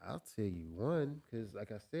 I'll tell you one, because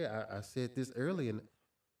like I said, I said this earlier.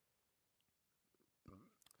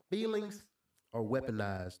 Feelings are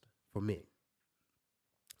weaponized for men.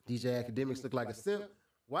 DJ Academics look like a simp.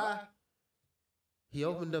 Why? He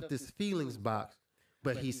opened up this feelings box,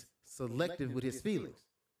 but he's selective with his feelings.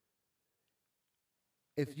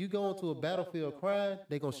 If you go into a battlefield crying,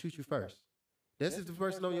 they're going to shoot you first. That's if the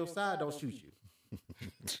person on your side don't shoot you.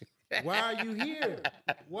 Why are you here?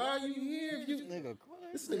 Why are you here?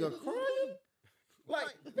 This nigga crying?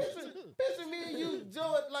 Like, picture me and you,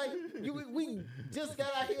 Joe, like, we just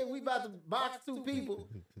got out here, we about to box two people,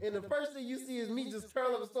 and the first thing you see is me just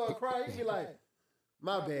turn up and start crying. You be like,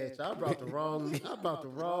 my bad, y'all. I brought the wrong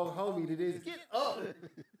homie to this. Get up.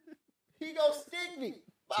 He gonna stick me.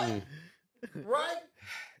 Like, right?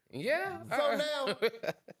 Yeah. So now,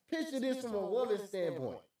 picture this from a woman's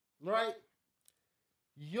standpoint, right?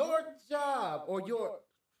 Your job or your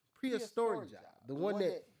prehistoric job, the one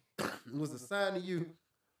that was assigned to you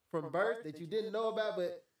from birth that you didn't know about,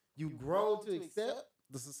 but you grown to accept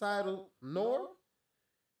the societal norm.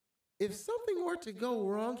 If something were to go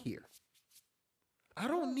wrong here, I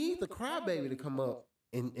don't need the crybaby to come up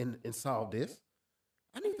and solve this.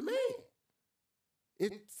 I need the man.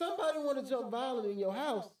 If somebody want to jump violent in your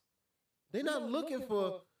house, they're not looking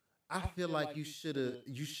for, I feel like you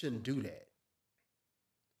shouldn't do that.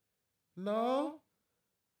 No.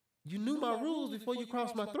 You knew my rules before you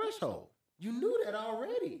crossed my threshold. You knew that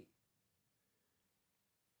already.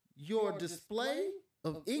 Your display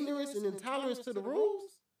of ignorance and intolerance to the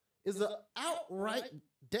rules is an outright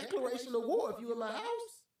declaration of war if you in my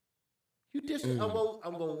house. I'm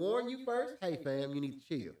gonna warn you first. Hey, fam, you need to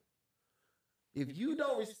chill. If you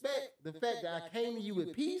don't respect the fact that I came to you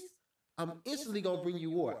with peace, I'm instantly gonna bring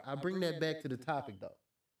you war. I bring that back to the topic though.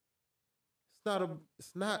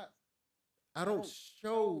 I don't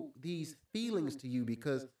show these feelings to you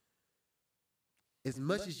because as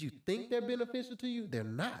much as you think they're beneficial to you, they're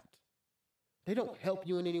not. They don't help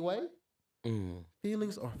you in any way.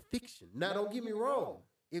 Feelings are fiction. Now, don't get me wrong.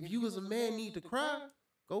 If you as a man need to cry,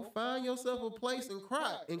 go find yourself a place and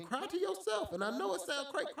cry. And cry to yourself. And I know it sounds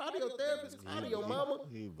crazy. Cry to your therapist. Cry to your mama.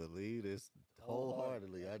 You believe this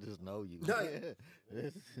wholeheartedly. I just know you.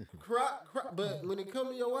 Cry. But when it comes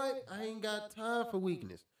to your wife, I ain't got time for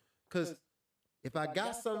weakness. Because if I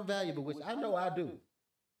got something valuable, which I know I do,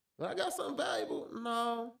 when I got something valuable,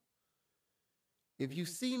 no. If you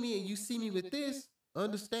see me and you see me with this,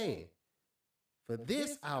 understand. For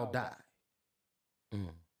this, I'll die.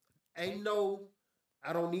 Ain't no,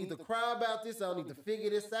 I don't need to cry about this. I don't need to figure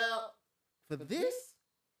this out. For this,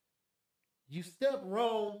 you step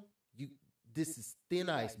wrong. This is thin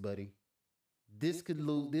ice, buddy. This could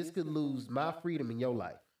lose my freedom in your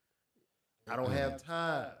life. I don't have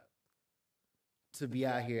time to be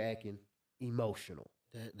out here acting emotional.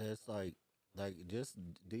 That's like just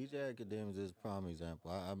DJ Academics is a prime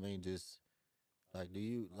example. I mean, just like, do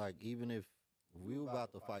you, like, even if we were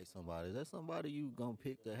about to fight somebody, is that somebody you gonna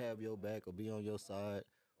pick to have your back or be on your side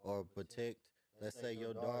or protect? Let's say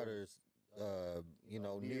your daughter's,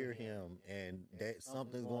 near him and that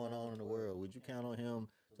something's going on in the world. Would you count on him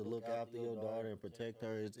to look after your daughter and protect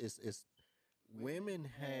her? It's women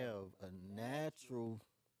have a natural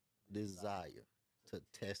desire to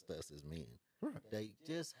test us as men. Right. They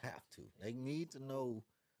just have to. They need to know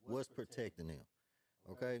what's protecting them.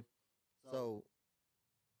 Okay? So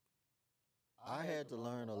I had to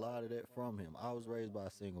learn a lot of that from him. I was raised by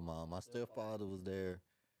a single mom. My stepfather was there,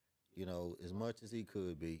 as much as he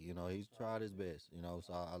could be. He's tried his best,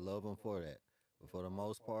 so I love him for that. But for the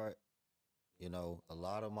most part, a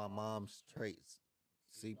lot of my mom's traits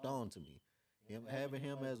seeped on to me. Having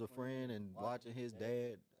him as a friend and watching his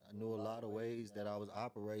dad, I knew a lot of ways that I was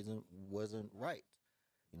operating wasn't right.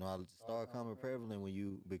 I started coming prevalent when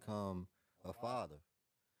you become a father,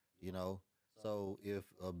 you know. So if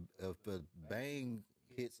a bang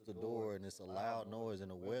hits the door and it's a loud noise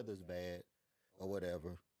and the weather's bad or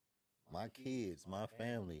whatever, my kids, my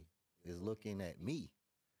family is looking at me.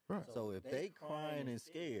 Right. So if they crying and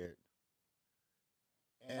scared,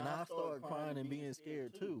 and I start crying and being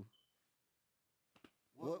scared too,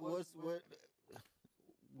 what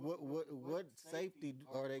safety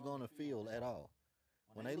are they gonna feel at all?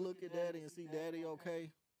 When they look at daddy and see daddy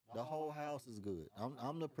okay, the whole house is good.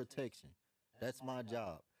 I'm the protection. That's my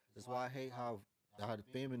job. That's why I hate how the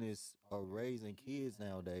feminists are raising kids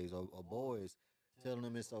nowadays, or boys, telling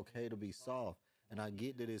them it's okay to be soft. And I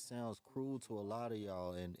get that it sounds cruel to a lot of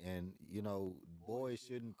y'all, and you know, boys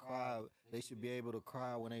shouldn't cry. They should be able to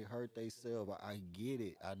cry when they hurt themselves. I get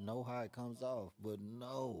it. I know how it comes off, but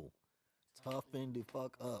no, toughen the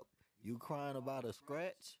fuck up. You crying about a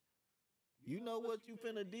scratch? You know what you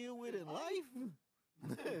finna deal with in life?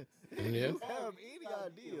 You have any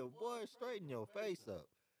idea, boy, straighten your face up.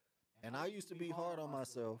 And I used to be hard on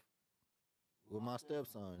myself with my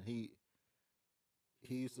stepson. He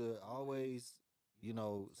used to always, you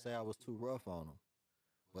know, say I was too rough on him.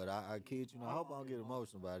 But I kid you, I hope I don't get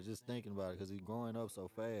emotional about it, just thinking about it, because he's growing up so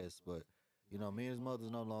fast. But, you know, me and his mother's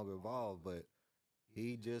no longer involved, but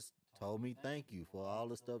he just told me thank you for all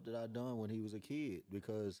the stuff that I done when he was a kid,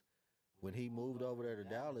 because when he moved over there to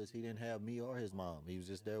Dallas, he didn't have me or his mom. He was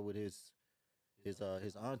just there with his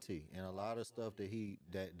auntie, and a lot of stuff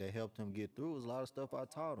that helped him get through was a lot of stuff I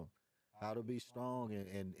taught him, how to be strong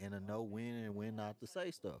and to know when and when not to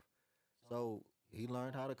say stuff. So he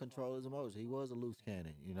learned how to control his emotions. He was a loose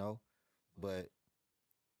cannon, you know, but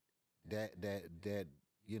that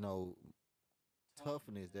you know,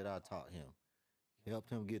 toughness that I taught him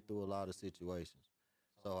helped him get through a lot of situations.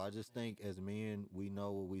 So I just think as men, we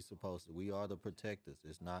know what we're supposed to. We are the protectors.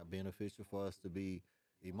 It's not beneficial for us to be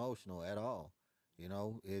emotional at all. You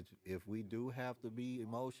know, if we do have to be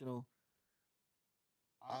emotional,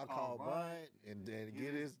 I'll call Brian and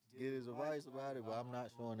get his advice about it, but I'm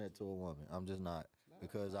not showing that to a woman. I'm just not,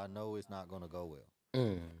 because I know it's not going to go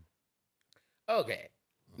well. Okay.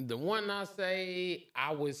 The one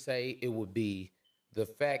I would say it would be the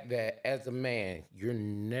fact that as a man, you're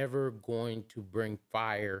never going to bring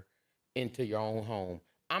fire into your own home.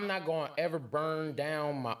 I'm not going to ever burn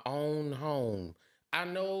down my own home. I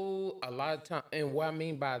know a lot of times, and what I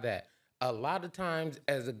mean by that, a lot of times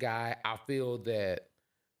as a guy, I feel that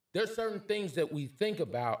there's certain things that we think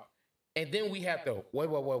about, and then we have to, wait,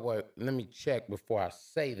 let me check before I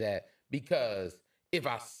say that, because if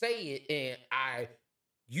I say it and I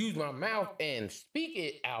use my mouth and speak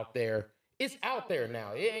it out there, it's out there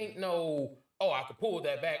now. It ain't no, oh, I could pull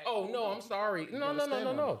that back. Oh, no, I'm sorry.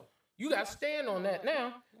 No. You got to stand on that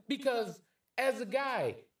now, because as a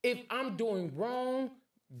guy, if I'm doing wrong,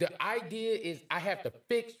 the idea is I have to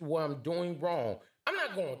fix what I'm doing wrong. I'm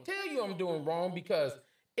not going to tell you I'm doing wrong, because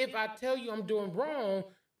if I tell you I'm doing wrong,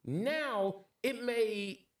 now it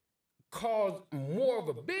may cause more of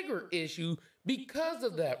a bigger issue because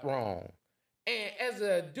of that wrong. And as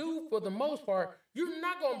a dude, for the most part, you're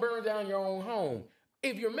not going to burn down your own home.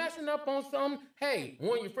 If you're messing up on something, hey,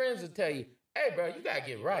 one of your friends will tell you, hey, bro, you got to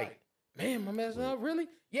get right. Man, am I messing up? Really?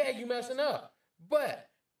 Yeah, you messing up. But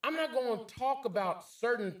I'm not going to talk about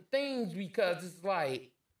certain things, because it's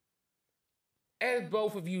like, as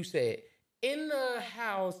both of you said, in the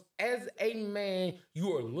house, as a man,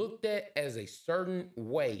 you are looked at as a certain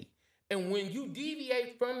way. And when you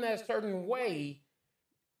deviate from that certain way,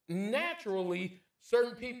 naturally,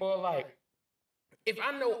 certain people are like, if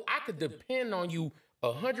I know I could depend on you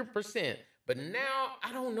 100%, but now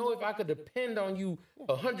I don't know if I could depend on you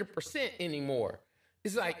 100% anymore.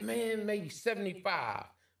 It's like, man, maybe 75,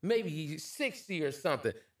 maybe 60 or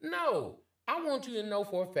something. No, I want you to know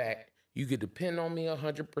for a fact you could depend on me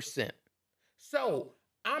 100%. So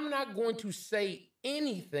I'm not going to say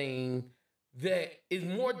anything that is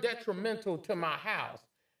more detrimental to my house.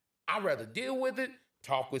 I'd rather deal with it,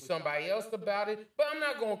 talk with somebody else about it, but I'm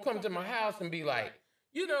not going to come to my house and be like,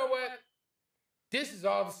 you know what? This is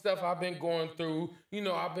all the stuff I've been going through. You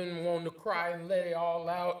know, I've been wanting to cry and let it all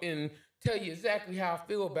out and tell you exactly how I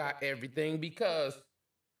feel about everything, because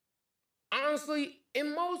honestly,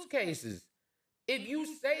 in most cases, if you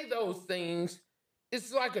say those things,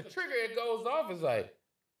 it's like a trigger that goes off. It's like,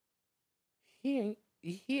 he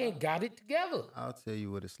ain't got it together. I'll tell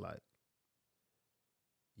you what it's like.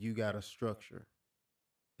 You got a structure.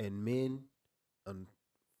 And men,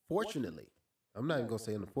 unfortunately, I'm not even going to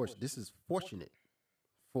say unfortunate. This is fortunate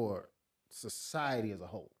for society as a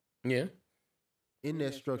whole. Yeah. In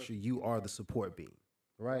that structure, you are the support being,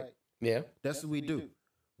 right? Yeah. That's what we do.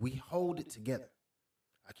 We hold it together.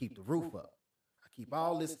 I keep the roof up. I keep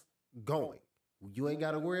all this going. You ain't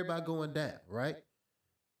got to worry about going down, right?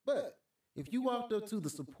 But if you walked up to the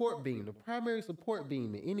support beam, the primary support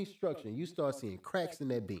beam in any structure, and you start seeing cracks in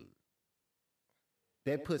that beam,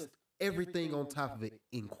 that puts everything on top of it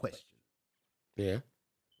in question. Yeah.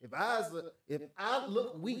 If I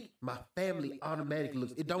look weak, my family automatically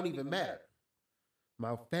looks, it don't even matter.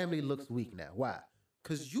 My family looks weak now. Why?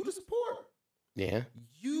 Because you the support. Yeah.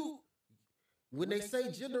 When they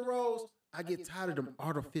say gender roles, I get tired of them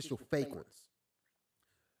artificial fake ones.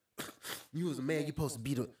 You as a man, you supposed to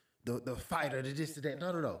be the fighter, the this, the that.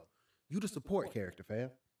 No. You the support character, fam.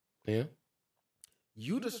 Yeah.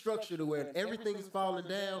 You the structure to where everything's falling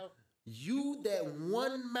down. You that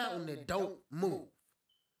one mountain that don't move.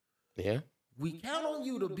 Yeah. We count on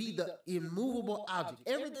you to be the immovable object.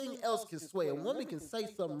 Everything else can sway. A woman can say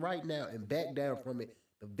something right now and back down from it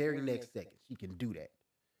the very next second. She can do that.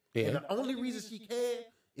 Yeah. And the only reason she can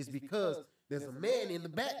is because there's a man in the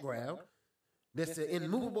background that's an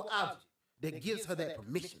immovable object that gives her that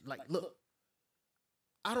permission. Like, look,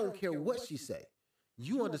 I don't care what she say.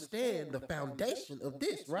 You understand the foundation of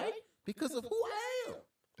this, right? Because of who I am.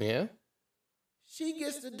 Yeah. She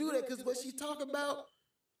gets to do that because what she's talking about,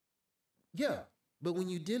 yeah. But when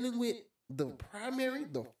you're dealing with the primary,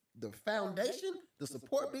 the foundation, the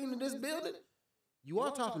support beam in this building, you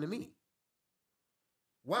are talking to me.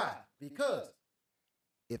 Why? Because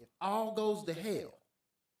if all goes to hell,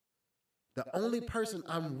 the only person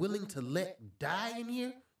I'm willing to let die in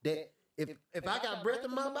here, that if I got breath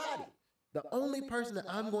in my body, the only person that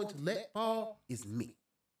I'm going to let fall is me.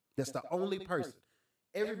 That's the only person.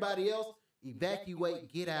 Everybody else,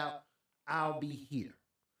 evacuate, get out. I'll be here.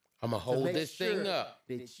 I'm going to hold this thing up.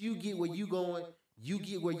 That you get where you going, you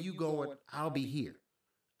get where you going, I'll be here.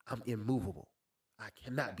 I'm immovable. I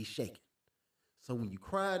cannot be shaken. So when you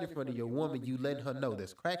crying in front of your woman, you letting her know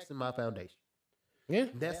there's cracks in my foundation. Yeah.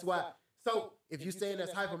 That's why. So if you're saying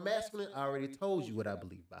that's hypermasculine, I already told you what I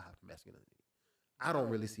believe about hypermasculinity. I don't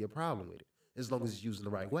really see a problem with it as long as it's used in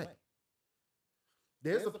the right way.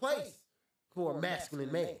 There's a place for a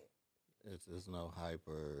masculine man. It's no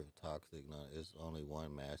hyper toxic. No, it's only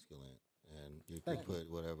one masculine, and you can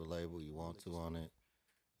put whatever label you want to on it.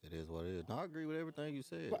 It is what it is. No, I agree with everything you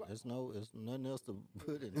said. It's nothing else to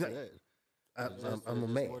put in that. I'm a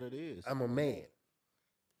man. What it is. I'm a man.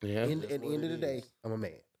 Yeah. At the end of the day, I'm a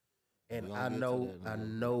man, and I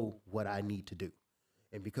know what I need to do,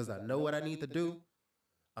 and because I know what I need to do,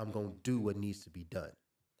 I'm gonna do what needs to be done.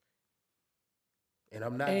 And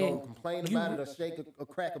I'm not going to complain about it or shake or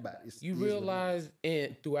crack about it. You realize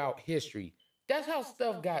throughout history, that's how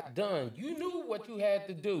stuff got done. You knew what you had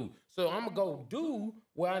to do. So I'm going to go do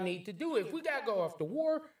what I need to do. If we got to go off to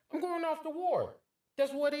war, I'm going off to war.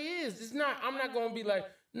 That's what it is. It's not, I'm not going to be like,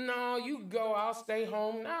 no, you go, I'll stay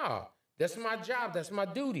home. No, that's my job. That's my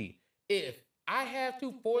duty. If I have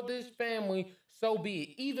to for this family, so be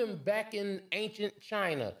it. Even back in ancient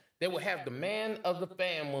China, they would have the man of the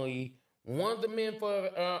family, one of the men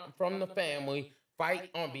from the family,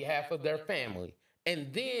 fight on behalf of their family.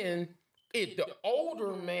 And then if the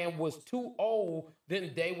older man was too old,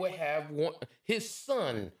 then they would have his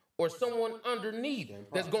son or someone underneath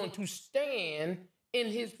that's going to stand in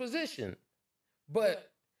his position.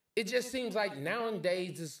 But it just seems like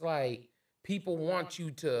nowadays it's like people want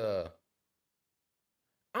you to,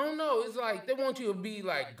 I don't know, it's like they want you to be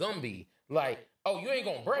like Gumby. Like, oh, you ain't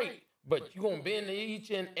going to break, but you gonna bend each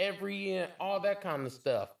and every and all that kind of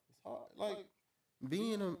stuff. It's hard. Like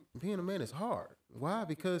being a man is hard. Why?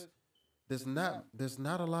 Because there's not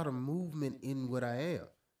a lot of movement in what I am.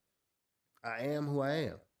 I am who I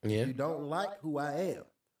am. Yeah. If you don't like who I am,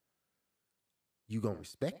 you gonna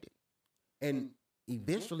respect it. And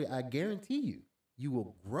eventually, I guarantee you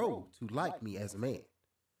will grow to like me as a man.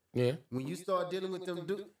 Yeah. When you start dealing with them,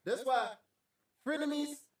 that's why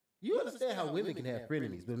frenemies. You understand how women can have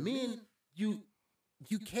frenemies, but men, you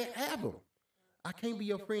can't have them. I can't be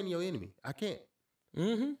your friend and your enemy. I can't.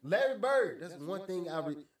 Mm-hmm. Larry Bird, that's one thing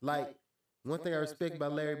one thing I respect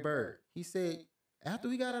about Larry Bird. He said, after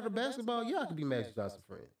we got out of basketball, yeah, I could be Magic Johnson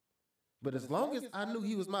friend. But as long as I knew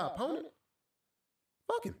he was my opponent,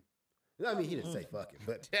 fuck him. I mean, he didn't say fuck him,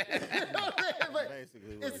 but, but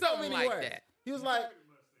it's so many like words. that. He was like,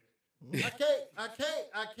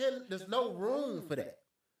 I can't, there's no room for that.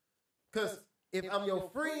 Because if I'm your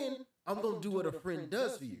friend, I'm going to do what a friend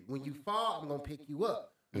does for you. When you fall, I'm going to pick you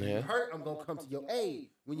up. When you hurt, I'm going to come to your aid.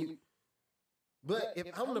 But if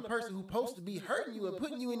I'm the person who's supposed to be hurting you and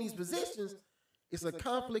putting you in these positions, it's a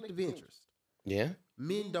conflict of interest. Yeah.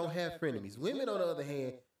 Men don't have frenemies. Women, on the other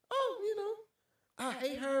hand, I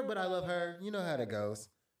hate her, but I love her. You know how that goes.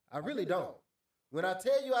 I really don't. When I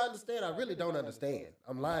tell you I understand, I really don't understand.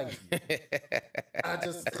 I'm lying to you. I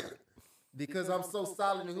just, because I'm so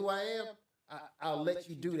solid in who I am, I'll let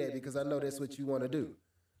you do that because I know that's what you want to do.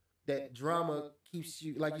 That drama keeps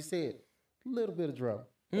you, like you said, a little bit of drama.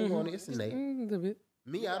 It's innate. A little bit.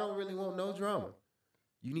 Me, I don't really want no drama.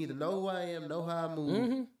 You need to know who I am, know how I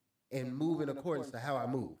move, and move in accordance to how I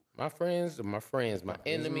move. My friends are my friends. My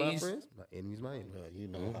enemies. My enemies, my enemies. Well, you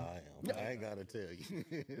know how I am. I ain't gotta tell you.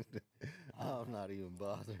 I'm not even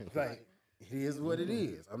bothering. Like, it is what it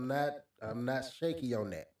is. I'm not shaky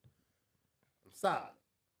on that. I'm solid.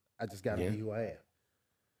 I just gotta be who I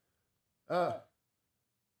am.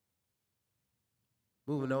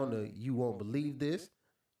 Moving on to You Won't Believe This.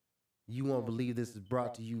 You Won't Believe This is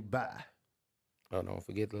brought to you by. Oh, don't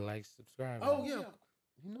forget to like, subscribe. Oh, yeah.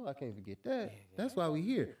 You know I can't forget that. That's why we're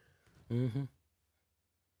here. Mm-hmm.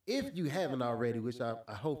 If you haven't already, which I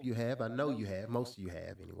hope you have, I know you have, most of you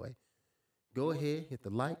have anyway, go ahead, hit the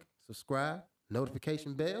like, subscribe,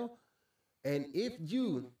 notification bell. And if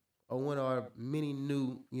you are one of our many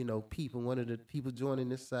new, people, one of the people joining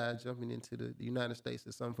this side, jumping into the United States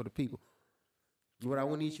or something for the people, what I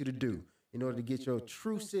need you to do in order to get your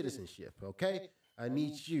true citizenship, okay? I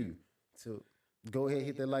need you to go ahead,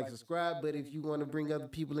 hit that like, subscribe. But if you want to bring other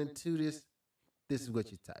people into this, this is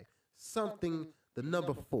what you type. Something, the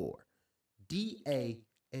number 4, DA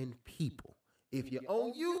and people. If you're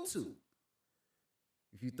on YouTube,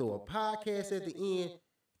 if you throw a podcast at the end,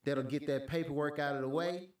 that'll get that paperwork out of the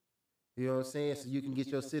way. You know what I'm saying? So you can get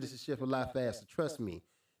your citizenship a lot faster. Trust me,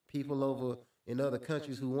 people over in other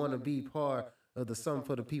countries who want to be part of the Something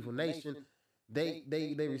for the People nation, they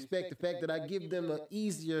respect the fact that I give them an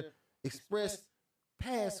easier express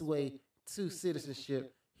pathway to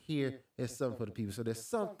citizenship here at Something for the People. So there's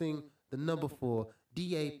something, the number 4,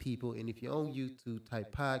 DA people. And if you're on YouTube,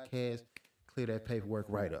 type podcast, clear that paperwork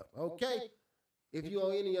right up. Okay? If you're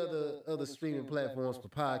on any other streaming platforms for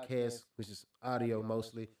podcasts, which is audio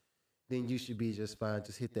mostly, then you should be just fine.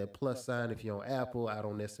 Just hit that plus sign. If you're on Apple, I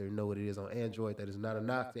don't necessarily know what it is on Android. That is not a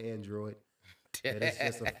knock to Android. That is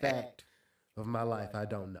just a fact of my life. I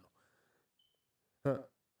don't know.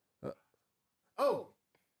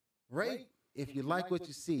 Rate. If you like what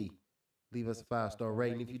you see, leave us a 5-star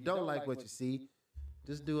rating. If you don't like what you see,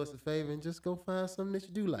 just do us a favor and just go find something that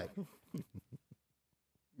you do like.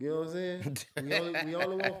 You know what I'm saying? We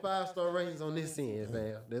only want 5-star ratings on this end,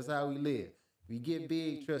 fam. That's how we live. We get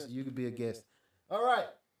big, trust you can be a guest. All right.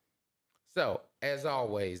 So, as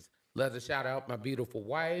always, let us shout out my beautiful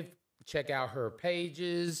wife. Check out her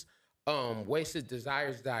pages.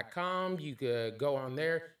 WastedDesires.com. You could go on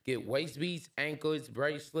there, get waist beads, anklets,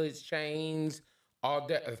 bracelets, chains, all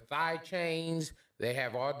thigh chains. They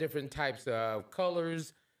have all different types of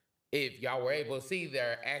colors. If y'all were able to see,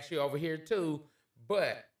 they're actually over here too.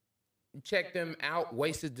 But check them out,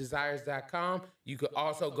 WastedDesires.com. You could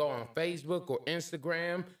also go on Facebook or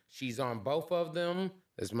Instagram. She's on both of them.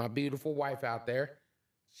 That's my beautiful wife out there.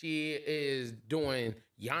 She is doing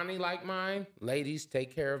Yanni Like Mine. Ladies,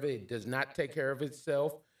 take care of it. It does not take care of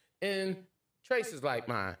itself. And Traces Like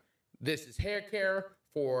Mine. This is hair care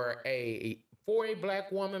for a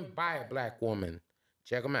black woman by a black woman.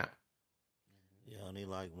 Check them out. Yanni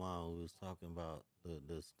Like Mine. We was talking about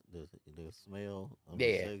the smell of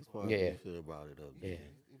the sex part. You should have brought it up. Yeah.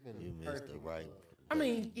 You missed it right. I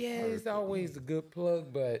mean, it's always a good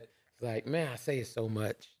plug, but it's like, man, I say it so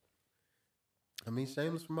much. I mean,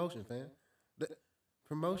 shameless promotion, fam. The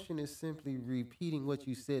promotion is simply repeating what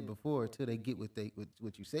you said before until they get what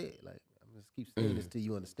you said. Like, I'm just keep saying this till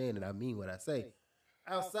you understand that I mean what I say.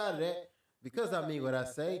 Outside of that, because I mean what I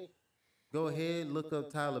say, go ahead, look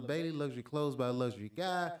up Tyler Bailey, Luxury Clothes by Luxury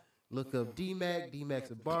Guy. Look up D-Mac. D-Mac's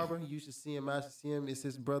a barber. You should see him. I should see him. It's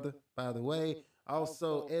his brother, by the way.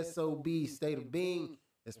 Also, SOB, State of Being.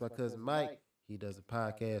 That's my cousin Mike. He does a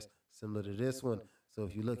podcast similar to this one. So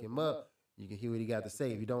if you look him up, you can hear what he got to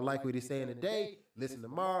say. If you don't like what he's saying today, listen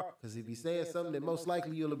tomorrow, because if he's saying something that most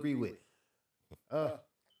likely you'll agree with. I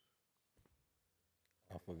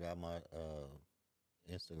forgot my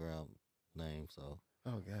Instagram name, so.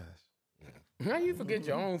 Oh gosh. How you forget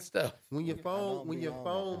your own stuff? When your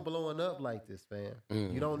phone blowing up like this, fam,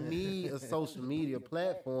 you don't need a social media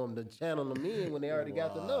platform to channel them in when they already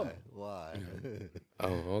got the number. Why?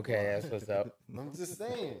 Oh, okay, that's what's up. I'm just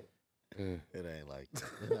saying. It ain't like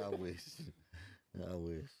that. I wish.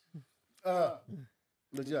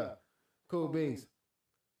 Good job. Cool beans.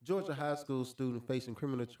 Georgia high school student facing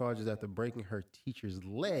criminal charges after breaking her teacher's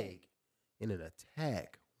leg in an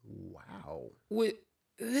attack. Wow.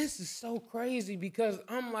 This is so crazy because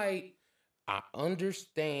I'm like, I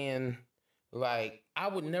understand Like, I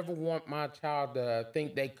would never want my child to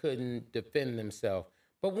think they couldn't defend themselves.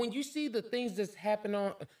 But when you see the things that's happen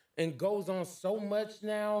on and goes on so much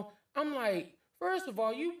now, I'm like, first of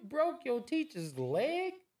all, you broke your teacher's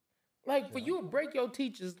leg. Like, for you to break your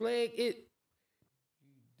teacher's leg,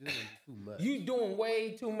 Doing too much. you doing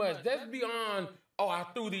way too much. That's beyond, oh, I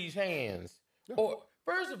threw these hands. Or,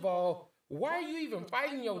 first of all, why are you even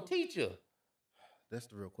fighting your teacher? That's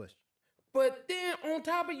the real question. But then on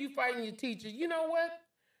top of you fighting your teacher, you know what?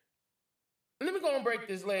 Let me go and break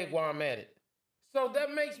this leg while I'm at it. So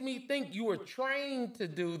that makes me think you were trained to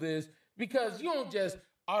do this, because you don't just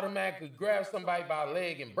automatically grab somebody by the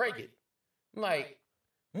leg and break it. Like,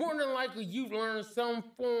 more than likely you've learned some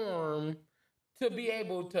form to be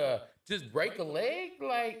able to just break a leg.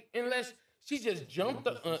 Like, unless she just jumped,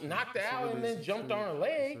 knocked out and then jumped on her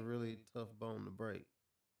leg. It's a really tough bone to break.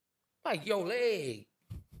 Like, your leg.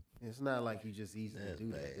 It's not like you just easily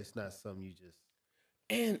do that. It's not something you just.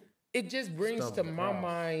 And it just brings to my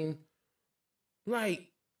mind, like,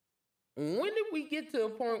 when did we get to a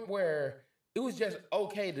point where it was just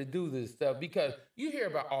okay to do this stuff? Because you hear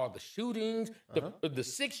about all the shootings, the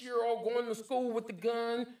 6-year-old going to school with the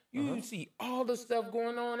gun. You see all the stuff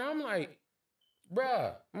going on. I'm like,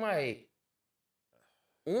 bruh, I'm like,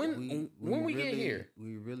 when we get here?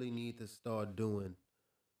 We really need to start doing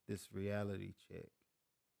this reality check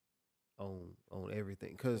on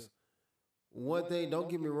everything. Because one thing, don't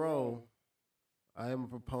get me wrong, I am a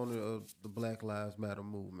proponent of the Black Lives Matter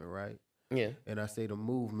movement, right? Yeah. And I say the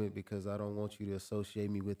movement because I don't want you to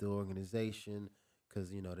associate me with the organization,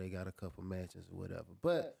 because, you know, they got a couple matches or whatever.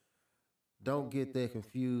 But don't get that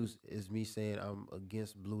confused as me saying I'm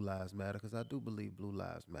against Blue Lives Matter, because I do believe Blue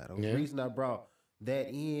Lives Matter. Yeah. The reason I brought that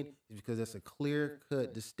in is because that's a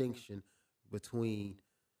clear-cut distinction between,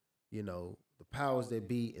 you know, the powers that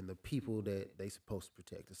be and the people that they supposed to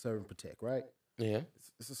protect, to serve and protect, right? Yeah.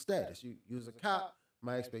 It's a status. You as a cop,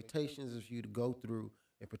 my expectations is for you to go through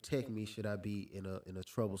and protect me should I be in a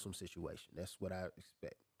troublesome situation. That's what I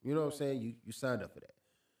expect. You know what I'm saying? You signed up for that.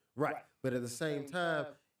 Right. But at the same time,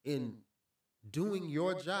 in doing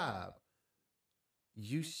your job,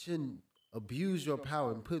 you shouldn't abuse your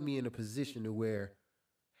power and put me in a position to where,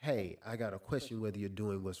 hey, I got to question whether you're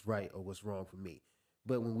doing what's right or what's wrong for me.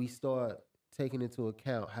 But when we start taking into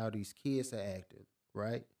account how these kids are acting,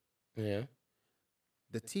 right? Yeah.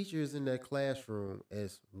 The teacher is in that classroom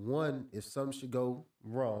as one, if something should go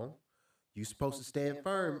wrong, you're supposed to stand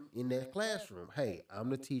firm in that classroom. Hey, I'm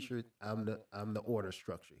the teacher, I'm the order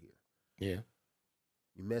structure here. Yeah.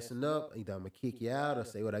 You messing up, either I'm gonna kick you out or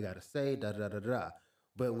say what I gotta say, da da da da.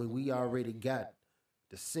 But when we already got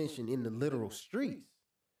dissension in the literal streets,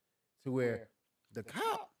 to where the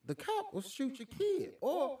cop will shoot your kid,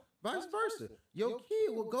 or vice versa, your kid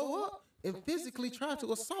will go up and physically try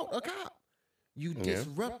to assault a cop. You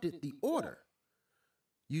disrupted the order.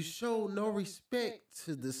 You showed no respect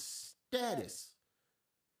to the status.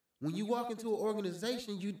 When you walk into an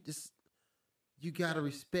organization, you gotta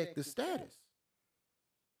respect the status.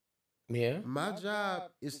 Yeah. My job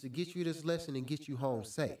is to get you this lesson and get you home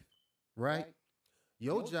safe, right?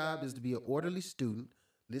 Your job is to be an orderly student,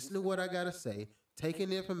 listen to what I gotta say, take in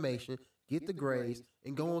the information, get the grades,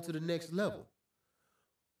 and go on to the next level.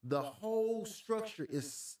 The whole structure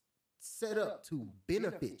is set up to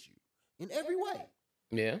benefit you in every way.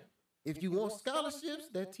 Yeah. If you want scholarships,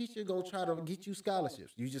 that teacher gonna try to get you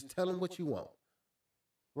scholarships. You just tell them what you want,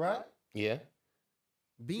 right? Yeah.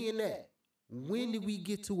 Being that, when did we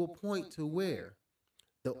get to a point to where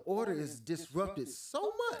the order is disrupted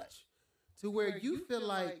so much to where you feel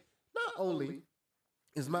like not only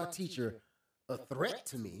is my teacher a threat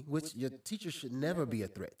to me, which your teacher should never be a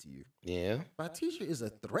threat to you. Yeah. My teacher is a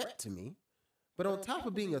threat to me, but on top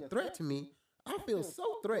of being a threat to me, I feel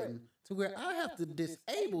so threatened to where I have to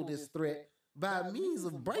disable this threat by means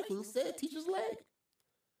of breaking said teacher's leg.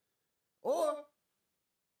 Or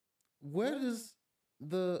where does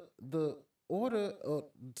the order or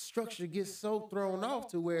structure get so thrown off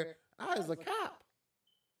to where I, as a cop,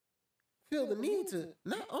 feel the need to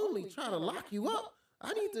not only try to lock you up,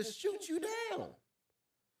 I need to shoot you down.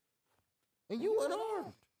 And you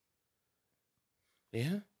unarmed.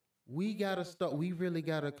 Yeah. We gotta start, we really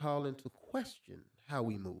gotta call into question how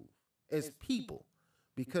we move as people,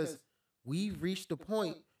 because we've reached a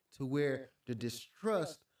point to where the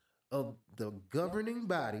distrust of the governing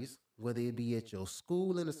bodies, whether it be at your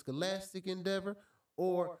school in a scholastic endeavor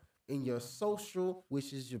or in your social,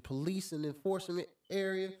 which is your police and enforcement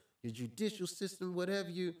area, your judicial system, whatever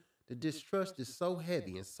the distrust is so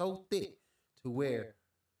heavy and so thick to where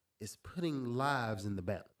it's putting lives in the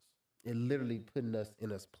balance. It literally putting us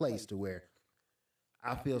in a place to where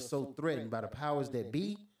I feel so threatened by the powers that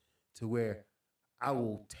be to where I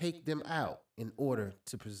will take them out in order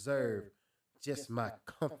to preserve just my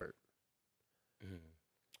comfort.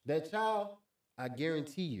 That child, I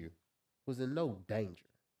guarantee you, was in no danger.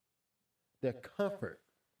 Their comfort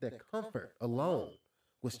alone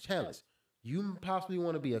was challenged. You possibly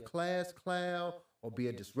want to be a class clown or be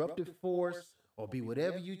a disruptive force or be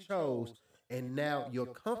whatever you chose, and now your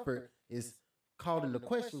comfort is called into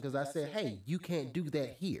question because I said, hey, you can't do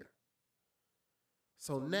that here.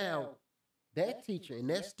 So now that teacher and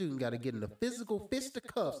that student got to get in a physical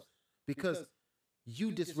fisticuffs because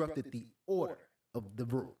you disrupted the order of the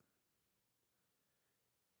room.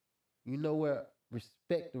 You know where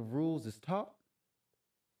respect of rules is taught?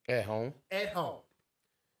 At home. At home.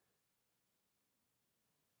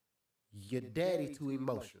 Your daddy too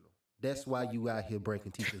emotional. That's why you out here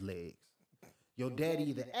breaking teachers' legs. Your daddy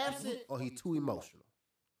either absent or he too emotional.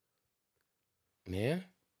 Yeah.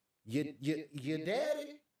 Your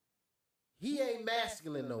daddy, he ain't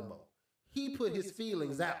masculine no more. He put his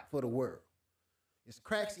feelings out for the world. It's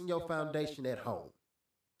cracks in your foundation at home.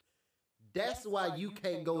 That's why you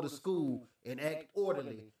can't go to school and act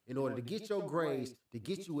orderly in order to get your grades, to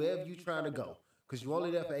get you wherever you trying to go. Because you're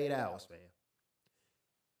only there for 8 hours, man.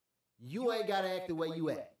 You ain't got to act the way you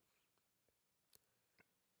act.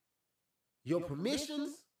 Your permissions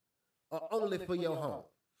are only for your home.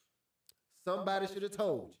 Somebody should have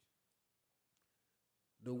told you.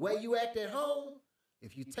 The way you act at home,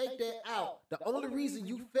 if you take that out, the only reason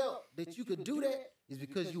you felt that you could do that is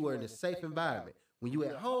because you were in a safe environment. When you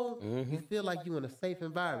at home, you feel like you're in a safe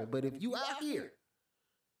environment. But if you out here,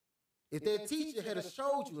 if that teacher had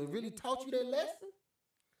showed you and really taught you that lesson,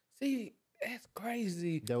 see, that's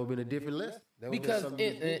crazy. that would have been a different lesson. Because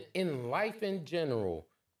in life in general,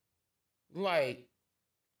 like,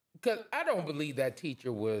 because I don't believe that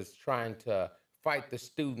teacher was trying to fight the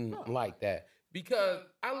student like that. Because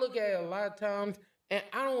I look at it a lot of times, and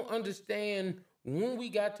I don't understand when we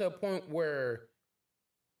got to a point where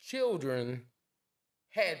children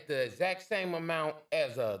had the exact same amount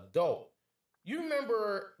as an adult. You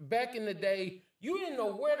remember back in the day, you didn't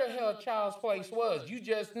know where the hell child's place was. You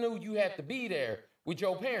just knew you had to be there with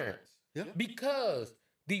your parents. Yeah. Because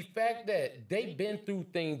the fact that they've been through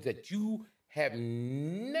things that you have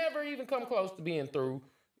never even come close to being through,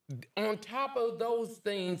 on top of those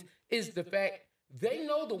things is the fact they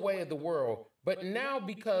know the way of the world. But now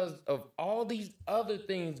because of all these other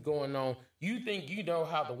things going on, you think you know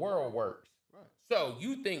how the world works. So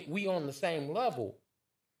you think we on the same level.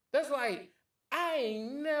 That's like, I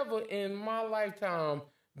ain't never in my lifetime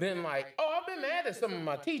been like, oh, I've been mad at some of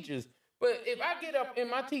my teachers. But if I get up in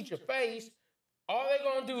my teacher's face, all they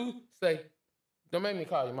gonna do say, don't make me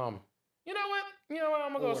call your mama. You know what?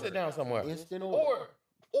 I'm gonna go sit down somewhere. Instant order.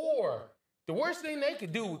 Or the worst thing they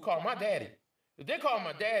could do would call my daddy. If they call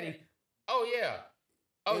my daddy, oh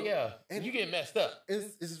yeah, and you get messed up.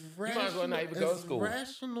 It's might as well not even go to school.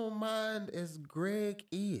 Rational mind as Greg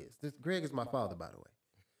is. Greg is my father, by the way.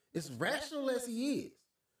 As rational as he is.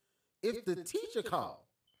 If the teacher called,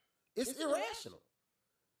 it's irrational.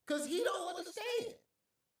 Because he don't understand.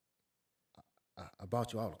 I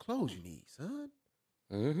bought you all the clothes you need, son.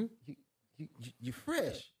 Mm-hmm. You're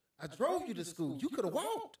fresh. I drove you to school. You could have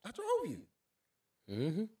walked. I drove you.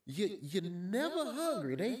 Mm-hmm. You're never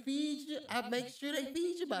hungry. They feed you. I make sure they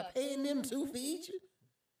feed you by paying them to feed you.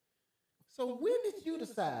 So when did you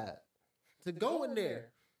decide to go in there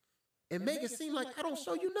and make it seem like I don't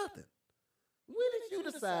show you nothing? When did you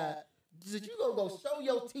decide that you gonna go show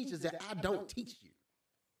your teachers that I don't teach you?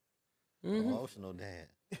 Mm-hmm. Emotional dad.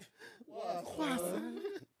 Why, son?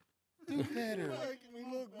 Do better. Making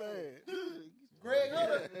me look bad. Greg,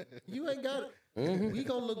 hold up. You ain't got it. Mm-hmm. We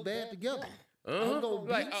gonna look bad together. Uh-huh. I'm gonna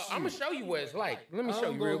beat I'm gonna show you what it's like. Let me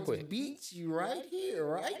show you real quick. Beat you right here,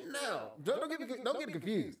 right now. Don't get it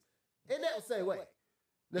confused. And that same way.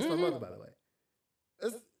 That's my mother, by the way.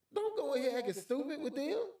 Don't go in here acting stupid with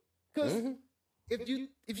them. Because if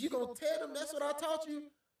you gonna tell them that's what I taught you,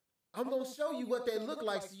 I'm gonna show you what they look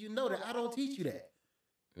like so you know that I don't teach you that.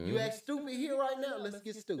 You act stupid here right now. Let's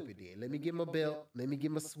get stupid then. Let me get my belt. Let me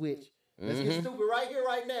get my switch. Let's get stupid right here,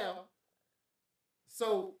 right now.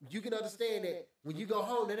 So you can understand that when you go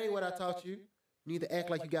home, that ain't what I taught you. You need to act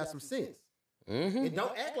like you got some sense. And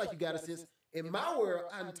don't act like you got a sense. In my world,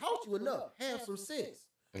 I done taught you enough. Have some sense.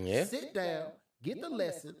 Yeah. Sit down, get the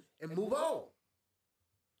lesson, and move on.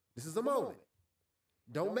 This is a moment.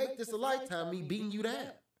 Don't make this a lifetime, me beating you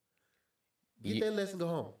down. Get that lesson, go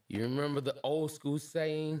home. You remember the old school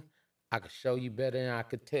saying, I could show you better than I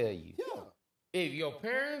could tell you. Yeah. If your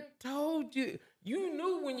parent told you, you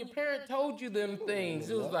knew when your parent told you them things.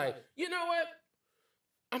 It was like, you know what?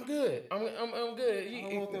 I'm good. I'm good. I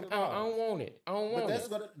don't want them I don't want it. I don't want But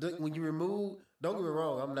that's it. when you remove. Don't get me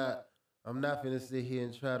wrong. I'm not finna sit here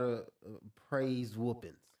and try to praise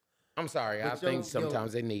whoopings. I'm sorry. But I think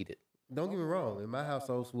sometimes they need it. Don't get me wrong. In my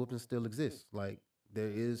household, whoopings still exist. Like there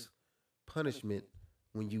is punishment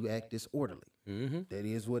when you act disorderly. Mm-hmm. That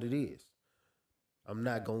is what it is. I'm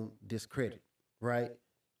not gonna discredit, right?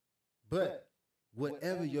 But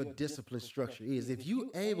whatever your discipline structure is, if you're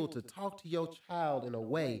able to talk to your child in a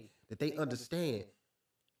way that they understand,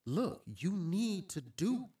 look, you need to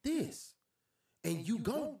do this, and you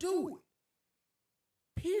gonna do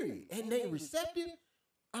it. Period. And they receptive.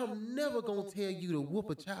 I'm never gonna tell you to whoop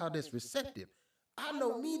a child that's receptive. I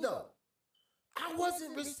know me though. I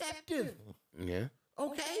wasn't receptive. Yeah.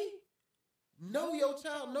 Okay? Know your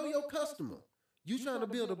child, know your customer. You trying to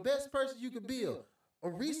build the best person you can build.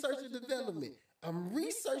 On research and development, I'm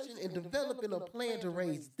researching and developing a plan to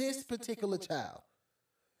raise this particular child.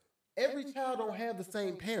 Every child don't have the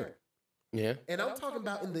same parent. Yeah. And I'm talking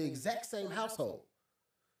about in the exact same household.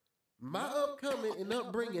 My upcoming and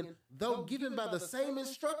upbringing, though given by the same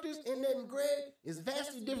instructors in that and Greg, is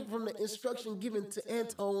vastly different from the instruction given to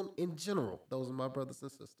Antone in general. Those are my brothers and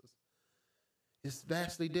sisters. It's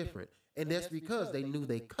vastly different. And that's because they knew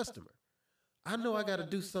their customer. I know I got to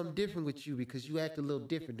do something different with you because you act a little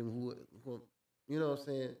different than who, you know what I'm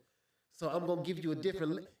saying? So I'm going to give you a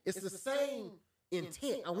different, it's the same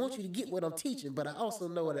intent. I want you to get what I'm teaching, but I also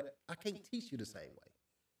know that I can't teach you the same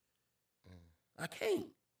way. I can't.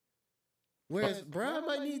 Whereas Brian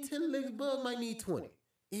might need 10 licks, Bug might need 20.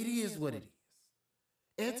 It is what it is.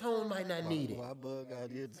 Antone might not need it. Why Bug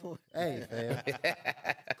got here 20? Hey,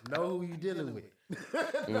 fam. Know who you dealing with.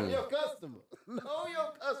 Know your customer. Know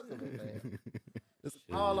your customer, man. That's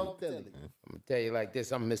all I'm telling you. I'm gonna tell you like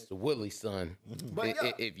this. I'm Mr. Willie's son. But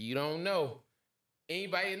If you don't know,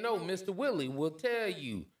 anybody know Mr. Willie will tell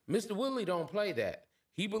you. Mr. Willie don't play that.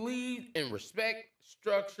 He believes in respect,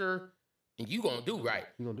 structure, and you gonna do right.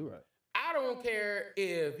 You gonna do right. I don't care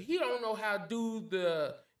if he don't know how to do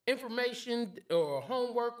the information or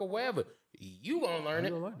homework or whatever. You gonna learn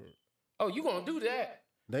it. Oh, you gonna do that.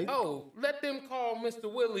 Let them call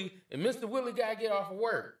Mr. Willie, and Mr. Willie gotta get off of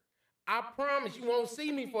work. I promise you won't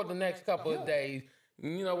see me for the next couple of days.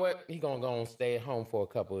 You know what? He gonna go and stay at home for a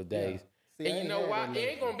couple of days. Yeah. See, and you know why? It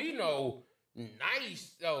ain't gonna be no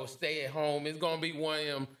nice stay at home. It's gonna be one of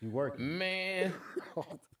them. You working. Man.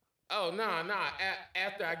 Oh, nah.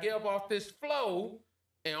 After I get up off this flow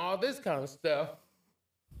and all this kind of stuff,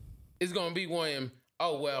 it's going to be one of them,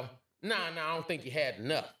 oh, well, nah, I don't think you had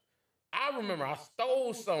enough. I remember I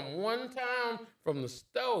stole some one time from the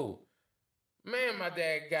stove. Man, my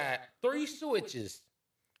dad got 3 switches.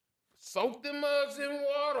 Soak them mugs in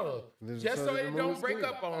water just so it don't break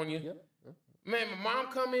up on you. Yep. Man, my mom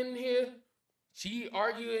come in here. She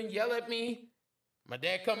argue and yell at me. My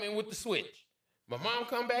dad come in with the switch. My mom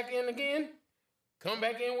come back in again, come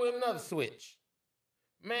back in with another switch.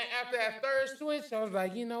 Man, after that third switch, I was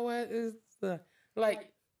like, you know what? It's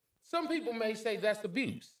like, some people may say that's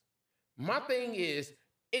abuse. My thing is,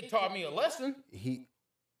 it taught me a lesson.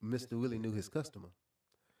 Mr. Willie knew his customer.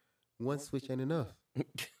 One switch ain't enough.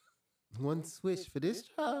 One switch for this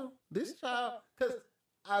child, because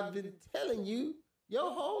I've been telling you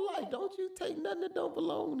your whole life, don't you take nothing that don't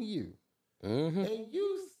belong to you. Mm-hmm. And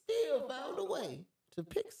you still found a way to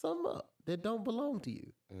pick some up that don't belong to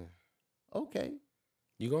you. Okay.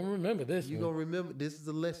 You're going to remember this. You're going to remember this is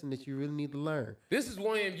a lesson that you really need to learn. This is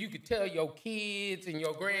one you could tell your kids and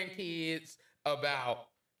your grandkids about.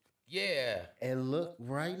 Yeah. And look,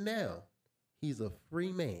 right now, he's a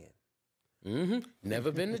free man. Mm-hmm.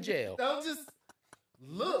 Never been to jail. Don't just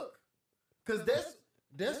look. Because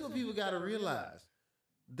that's what people got to realize.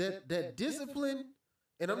 That discipline.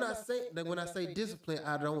 And I'm not saying that when I say discipline,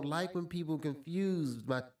 I don't like when people confuse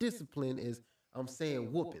my discipline is I'm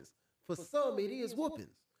saying whoopings. For some, it is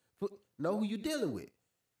whoopings. Know who you're dealing with.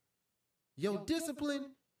 Your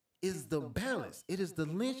discipline is the balance. It is the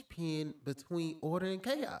linchpin between order and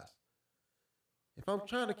chaos. If I'm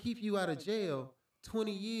trying to keep you out of jail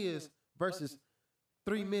 20 years versus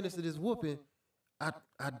 3 minutes of this whooping,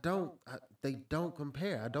 they don't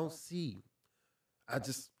compare. I don't see.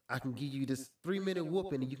 I can give you this 3-minute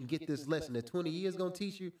whooping and you can get this lesson that 20 years gonna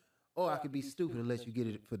teach you, or I could be stupid and let you get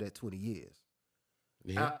it for that 20 years.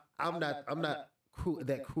 Yeah. I'm not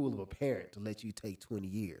that cruel of a parent to let you take 20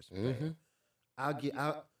 years. Mm-hmm. I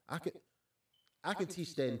can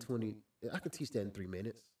teach that in 20. I can teach that in 3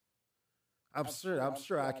 minutes. I'm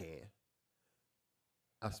sure I can.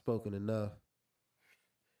 I've spoken enough.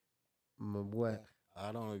 My boy.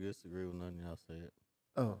 I don't disagree with nothing y'all said.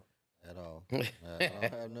 Oh. at all. I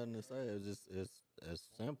don't have nothing to say. It's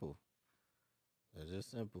simple. It's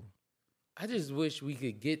just simple. I just wish we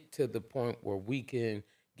could get to the point where we can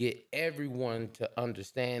get everyone to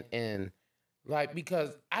understand and like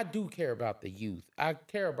because I do care about the youth. I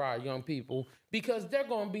care about our young people because they're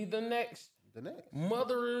going to be the next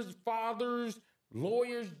mothers, fathers,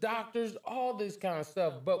 lawyers, doctors, all this kind of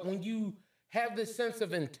stuff. But when you have this sense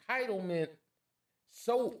of entitlement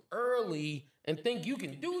so early and think you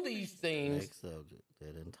can do these things, Next subject,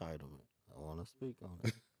 that entitlement. I want to speak on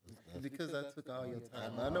it. Because I took all your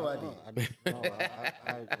time. I know I did.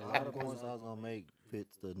 A lot of points I was gonna make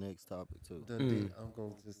fits the next topic too. I'm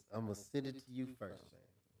gonna send it to you first,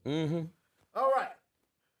 man. All right.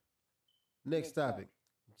 Next topic.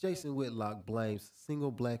 Jason Whitlock blames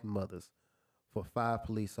single black mothers for 5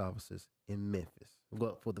 police officers in Memphis.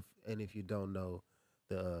 Well, and if you don't know,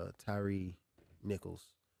 the Tyree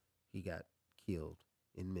Nichols, he got killed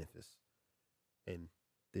in Memphis, and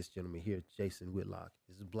this gentleman here, Jason Whitlock,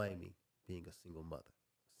 is blaming being a single mother,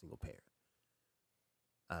 single parent.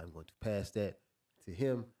 I'm going to pass that to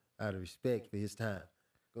him out of respect for his time.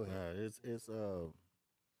 Go ahead.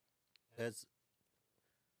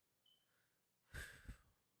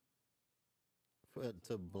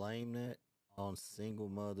 To blame that on single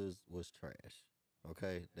mothers was trash.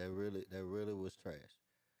 Okay, that really was trash.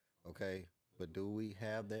 Okay, but do we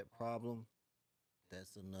have that problem?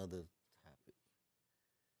 That's another topic.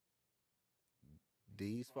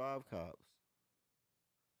 These 5 cops,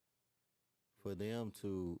 for them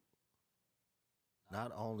to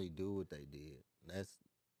not only do what they did,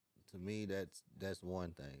 to me that's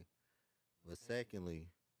one thing. But secondly,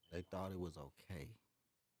 they thought it was okay.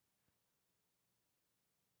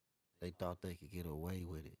 They thought they could get away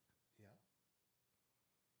with it. Yeah.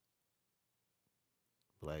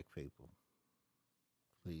 Black people,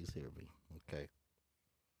 please hear me, okay?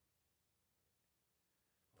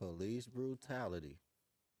 Police brutality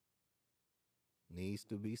needs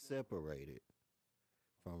to be separated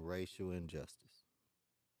from racial injustice.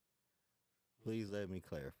 Please let me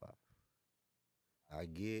clarify. I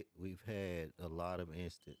get we've had a lot of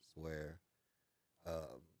instances where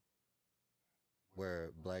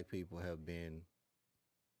black people have been,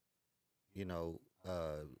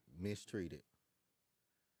 mistreated.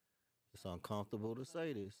 It's uncomfortable to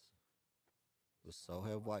say this, but so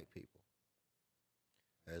have white people.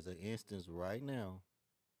 There's an instance right now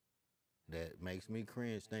that makes me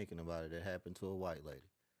cringe thinking about it. That happened to a white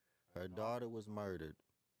lady. Her daughter was murdered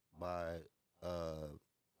by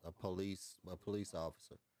a police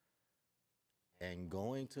officer. And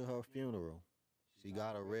going to her funeral, she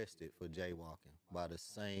got arrested for jaywalking by the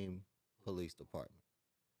same police department.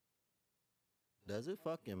 Does it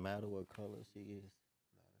fucking matter what color she is?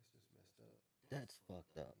 No, that's just messed up. That's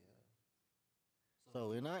fucked up. Yeah.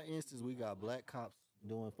 So in our instance, we got black cops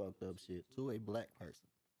doing fucked up shit to a black person.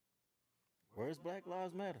 Where's Black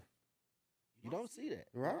Lives Matter? You don't see that.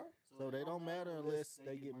 Right? So they don't matter unless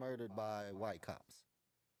they get murdered by white cops.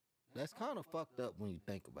 That's kind of fucked up when you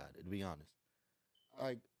think about it, to be honest.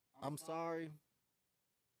 Like, I'm sorry,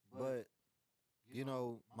 but,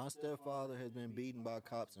 my stepfather has been beaten by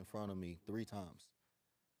cops in front of me 3 times.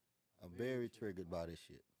 I'm very triggered by this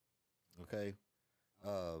shit, okay?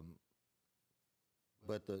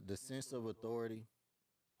 But the sense of authority,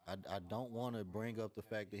 I don't want to bring up the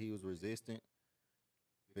fact that he was resistant,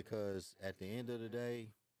 because at the end of the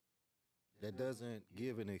day, that doesn't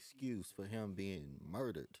give an excuse for him being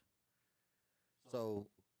murdered. So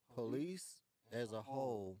police as a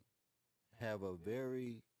whole have a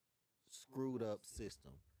very screwed up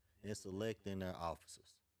system in selecting their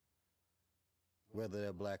officers, whether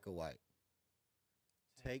they're black or white.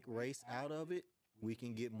 Take race out of it, we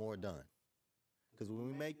can get more done. Because when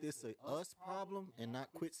we make this a us problem and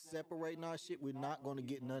not quit separating our shit, we're not going to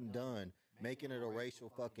get nothing done making it a racial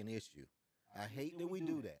fucking issue. I hate that we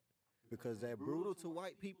do that, because they're brutal to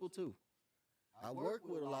white people too. I work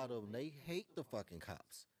with a lot of them. They hate the fucking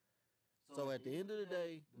cops. So at the end of the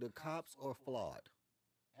day, the cops are flawed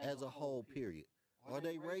as a whole, period. Are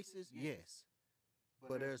they racist? Yes.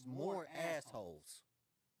 But there's more assholes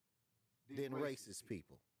than racist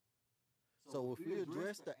people. So if we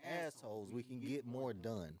address the assholes, we can get more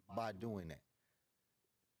done by doing that.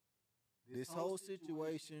 This whole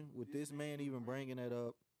situation with this man even bringing that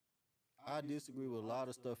up, I disagree with a lot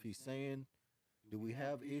of stuff he's saying. Do we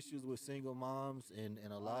have issues with single moms and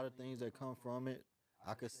a lot of things that come from it?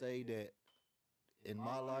 I could say that in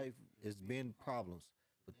my life, it's been problems,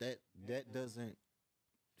 but that doesn't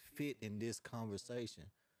fit in this conversation.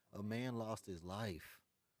 A man lost his life.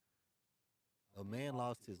 A man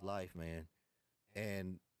lost his life, man.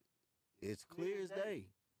 And it's clear as day.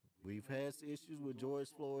 We've had issues with George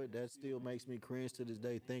Floyd. That still makes me cringe to this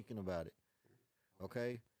day thinking about it.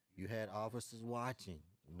 Okay? You had officers watching.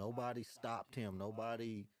 Nobody stopped him.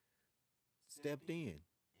 Nobody stepped in.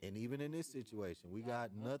 And even in this situation, we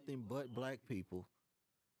got nothing but black people.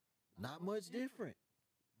 Not much different.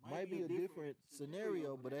 Might be a different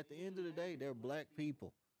scenario, but at the end of the day, they're black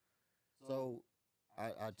people. So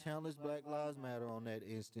I challenge Black Lives Matter on that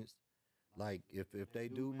instance. Like, if they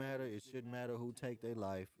do matter, it shouldn't matter who take their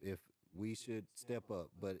life. If we should step up.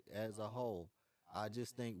 But as a whole, I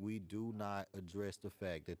just think we do not address the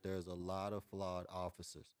fact that there's a lot of flawed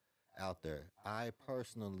officers out there. I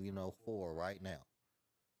personally know 4 right now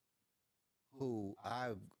who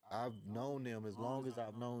I've known them as long as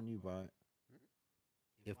I've known you, Brian.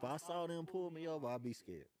 If I saw them pull me over, I'd be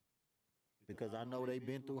scared. Because I know they've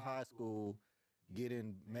been through high school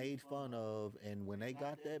getting made fun of, and when they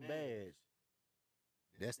got that badge,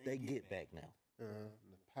 that's they get back now. The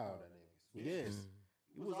power dynamics. Yes.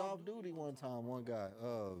 He was off duty one time, one guy.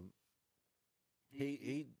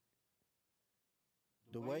 He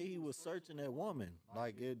the way he was searching that woman,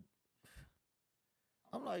 like it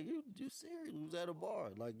I'm like, you serious? He was at a bar.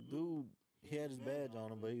 Like, dude, he had his badge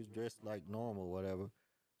on him, but he was dressed like normal, whatever.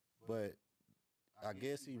 But I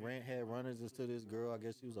guess he had run-ins into this girl. I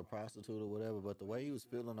guess she was a prostitute or whatever. But the way he was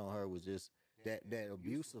feeling on her was just that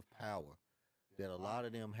abuse of power that a lot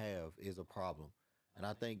of them have is a problem. And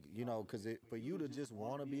I think, because for you to just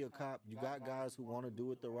want to be a cop, you got guys who want to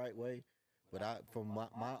do it the right way. But from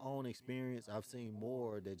my own experience, I've seen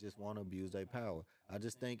more that just want to abuse their power. I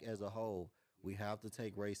just think as a whole, we have to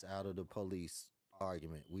take race out of the police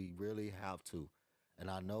argument. We really have to. And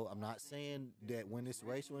I know I'm not saying that when it's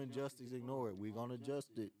racial injustice, ignore it. We're going to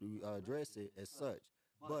address it as such.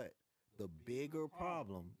 But the bigger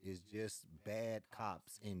problem is just bad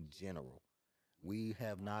cops in general. We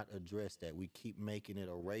have not addressed that. We keep making it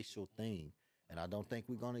a racial thing. And I don't think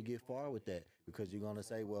we're going to get far with that, because you're going to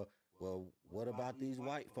say, well, what about these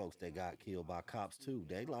white folks that got killed by cops too?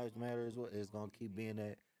 Their lives matter as well. It's going to keep being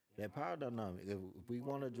that power dynamic. If we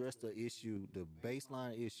want to address the issue, the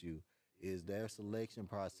baseline issue is their selection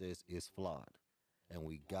process is flawed, and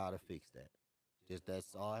we got to fix that.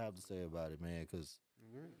 That's all I have to say about it, man, because...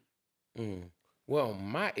 Well,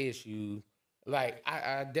 my issue, like,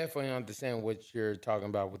 I definitely understand what you're talking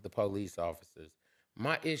about with the police officers.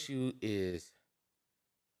 My issue is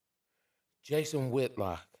Jason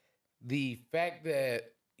Whitlock. The fact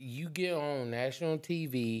that you get on national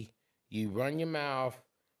TV, you run your mouth,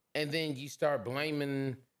 and then you start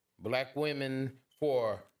blaming black women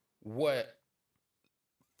for what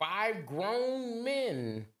 5 grown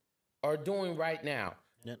men are doing right now.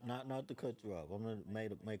 Not to cut you off. I'm going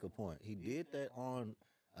to make a point. He did that on,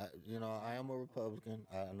 I am a Republican.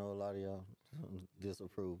 I know a lot of y'all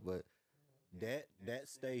disapprove, but that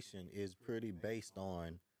station is pretty based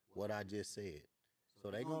on what I just said. So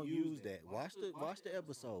they going to use that. Watch the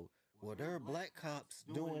episode. Well, there are black cops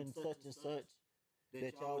doing such and such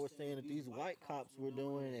that y'all were saying that these white cops were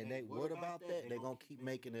doing, and what about that? They're going to keep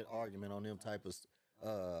making that argument on them type of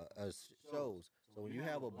shows. So when you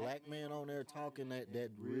have a black man on there talking, that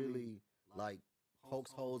really, like,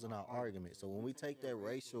 pokes holes in our argument. So when we take that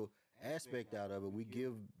racial aspect out of it, we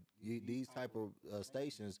give these type of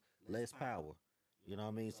stations less power. You know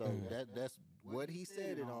what I mean? So that's what he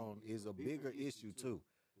said it on is a bigger issue too,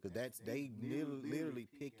 because they literally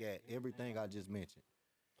pick at everything I just mentioned.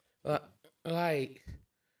 Like,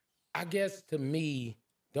 I guess to me,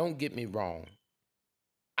 don't get me wrong.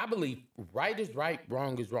 I believe right is right,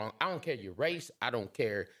 wrong is wrong. I don't care your race. I don't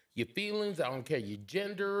care your feelings. I don't care your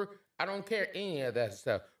gender. I don't care any of that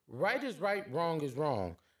stuff. Right is right, wrong is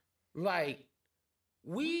wrong. Like,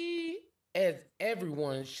 we as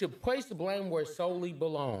everyone should place the blame where it solely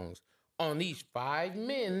belongs, on these 5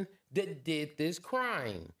 men that did this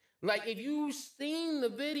crime. Like, if you seen the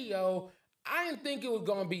video, I didn't think it was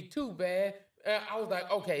going to be too bad. I was like,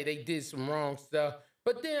 okay, they did some wrong stuff.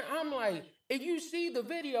 But then I'm like, if you see the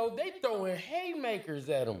video, they throwing haymakers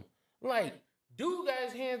at him. Like, dude got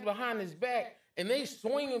his hands behind his back, and they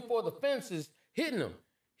swinging for the fences, hitting him.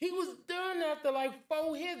 He was done after like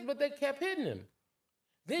 4 hits, but they kept hitting him.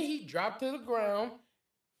 Then he dropped to the ground,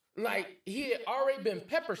 like he had already been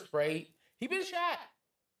pepper sprayed. He been shot,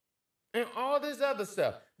 and all this other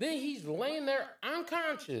stuff. Then he's laying there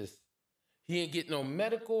unconscious. He ain't get no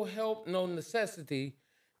medical help, no necessity.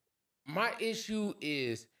 My issue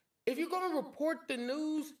is, if you're going to report the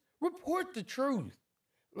news, report the truth.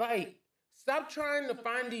 Like, stop trying to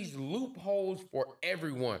find these loopholes for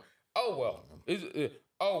everyone. Oh, well,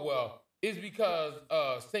 it's because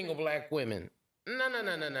single black women.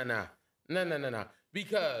 No.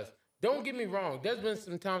 Because Don't get me wrong. There's been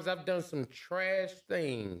some times I've done some trash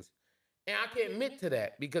things. And I can admit to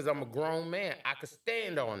that because I'm a grown man. I could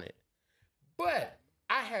stand on it. But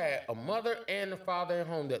I had a mother and a father at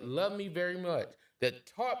home that loved me very much, that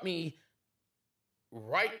taught me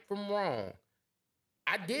right from wrong.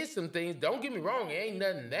 I did some things, don't get me wrong, it ain't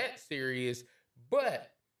nothing that serious,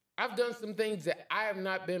 but I've done some things that I have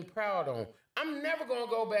not been proud on. I'm never going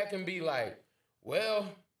to go back and be like, well,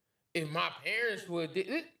 if my parents would did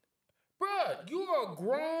it. Bruh, you're a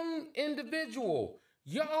grown individual.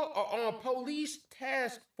 Y'all are on a police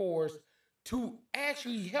task force to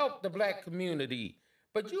actually help the black community.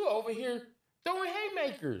 But you over here throwing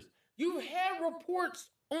haymakers. You've had reports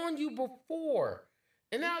on you before.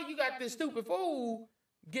 And now you got this stupid fool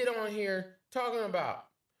get on here talking about,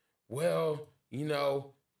 well, you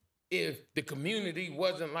know, if the community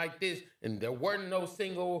wasn't like this and there weren't no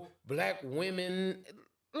single black women,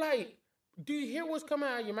 like, do you hear what's coming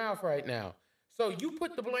out of your mouth right now? So you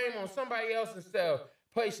put the blame on somebody else instead of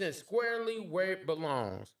placing it squarely where it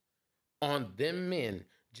belongs, on them men.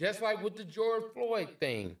 Just like with the George Floyd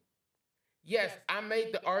thing. Yes, I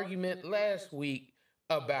made the argument last week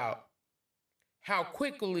about how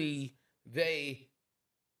quickly they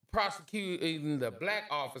prosecuting the black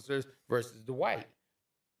officers versus the white.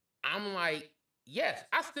 I'm like, yes,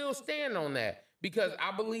 I still stand on that because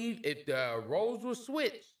I believe if the roles were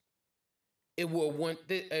switched, it will went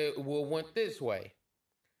this way.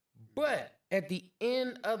 But at the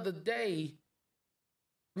end of the day,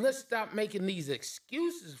 let's stop making these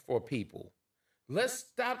excuses for people. Let's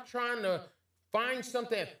stop trying to find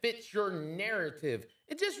something that fits your narrative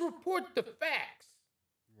and just report the facts.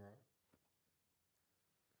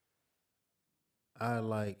 I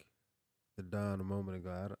like the Don a moment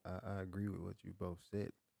ago. I agree with what you both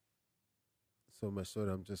said. So much so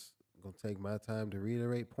that I'm just going to take my time to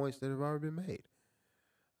reiterate points that have already been made.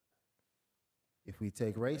 If we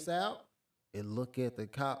take race out and look at the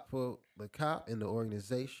cop and the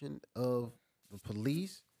organization of the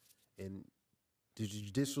police and the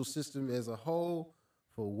judicial system as a whole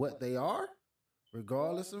for what they are,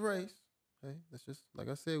 regardless of race, okay, that's just, like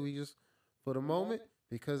I said, we just, for the moment,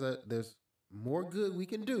 because there's more good we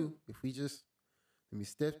can do if we just, let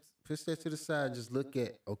me push that to the side and just look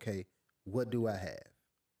at, okay, what do I have?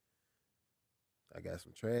 I got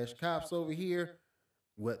some trash cops over here.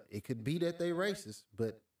 What it could be that they racist,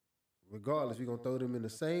 but regardless, we're going to throw them in the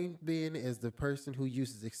same bin as the person who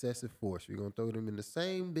uses excessive force. We're going to throw them in the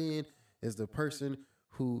same bin as the person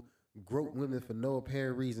who groped women for no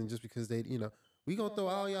apparent reason just because they, we're going to throw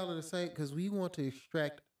all y'all in the same because we want to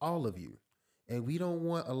extract all of you. And we don't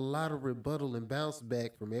want a lot of rebuttal and bounce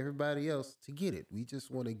back from everybody else to get it. We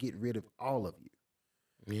just want to get rid of all of you.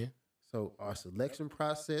 Yeah. So our selection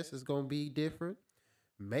process is going to be different.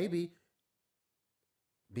 Maybe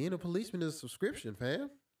being a policeman is a subscription, fam.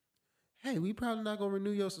 Hey, we probably not going to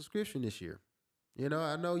renew your subscription this year.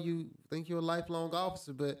 I know you think you're a lifelong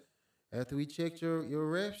officer, but after we checked your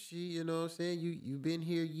ref sheet, you know what I'm saying? You've been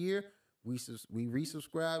here a year. We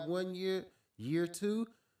resubscribed 1 year, year 2.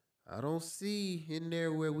 I don't see in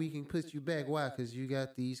there where we can put you back. Why? Because you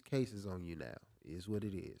got these cases on you now. Is what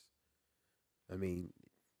it is. I mean,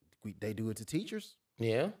 they do it to teachers.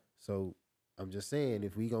 Yeah. So I'm just saying,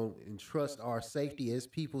 if we gonna entrust our safety as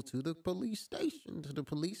people to the police station, to the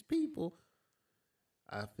police people,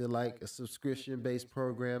 I feel like a subscription-based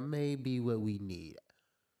program may be what we need.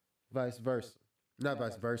 Vice versa. Not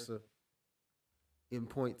vice versa. In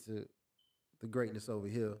point to the greatness over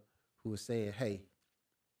here who is saying, hey,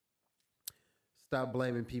 stop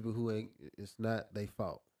blaming people who it's not their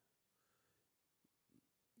fault.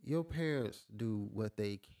 Your parents do what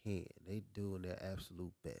they can. They doing their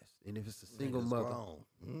absolute best. And if it's a single mother,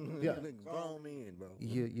 yeah, grown men, bro.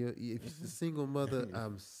 If it's a single mother,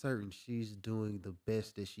 I'm certain she's doing the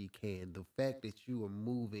best that she can. The fact that you are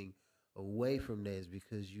moving away from that is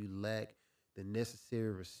because you lack the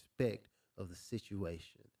necessary respect of the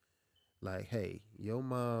situation. Like, hey, your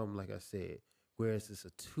mom, like I said, whereas it's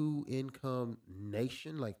a 2-income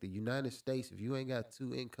nation, like the United States, if you ain't got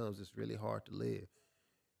 2 incomes, it's really hard to live.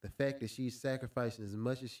 The fact that she's sacrificing as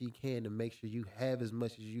much as she can to make sure you have as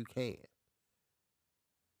much as you can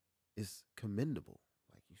is commendable.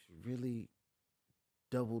 Like, you should really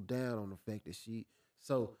double down on the fact that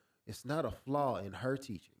so it's not a flaw in her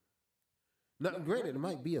teaching. Now, granted, it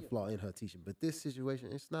might be a flaw in her teaching, but this situation,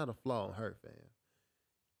 it's not a flaw in her, fam.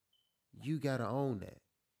 You got to own that.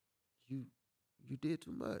 You did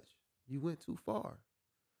too much. You went too far.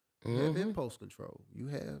 You have impulse control. You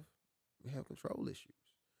have control issues.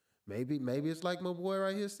 Maybe it's like my boy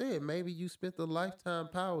right here said. Maybe you spent a lifetime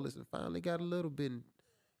powerless and finally got a little bit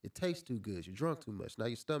It tastes too good. You drunk too much. Now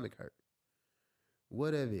your stomach hurt.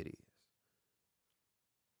 Whatever it is.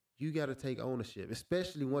 You got to take ownership,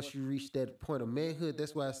 especially once you reach that point of manhood.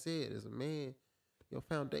 That's why I said, as a man, your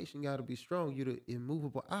foundation got to be strong. You're the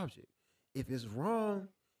immovable object. If it's wrong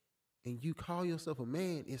and you call yourself a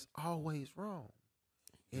man, it's always wrong.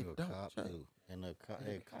 It You're a don't cop change. too. And they cops.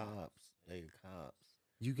 They cops.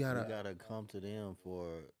 You We gotta come to them for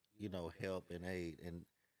help and aid,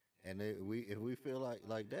 and if we feel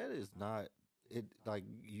like that is not it, like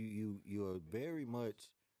you're very much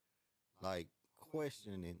like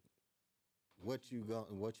questioning what you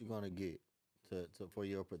gonna get to for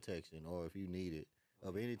your protection, or if you need it,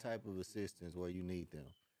 of any type of assistance where you need them.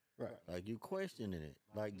 Right. Like you questioning it.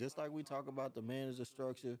 Like just like we talk about the manager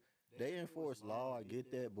structure, they enforce law, I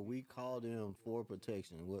get that, but we call them for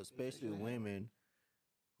protection. Well, especially women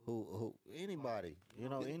who anybody,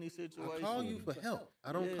 any situation. I call you for help.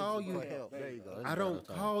 I don't call you for help. There you go. I don't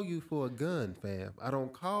call you for a gun, fam. I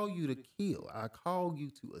don't call you to kill. I call you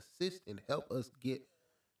to assist and help us get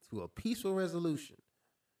to a peaceful resolution.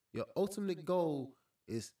 Your ultimate goal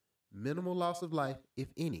is minimal loss of life, if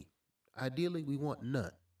any. Ideally, we want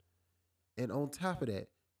none. And on top of that,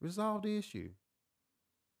 resolve the issue.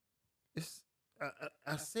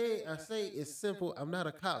 I say it's simple. I'm not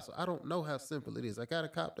a cop, so I don't know how simple it is. I got a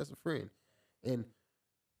cop that's a friend. And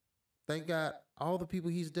thank God, all the people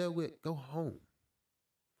he's dealt with go home.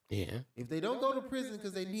 Yeah. If they don't go to prison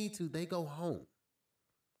because they need to, they go home.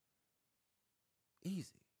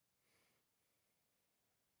 Easy.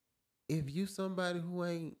 If you somebody who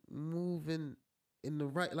ain't moving in the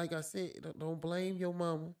right, like I said, don't blame your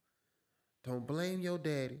mama. Don't blame your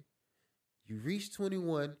daddy. You reach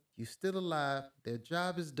 21, you still alive, their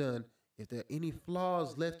job is done. If there are any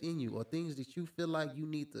flaws left in you or things that you feel like you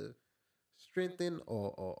need to strengthen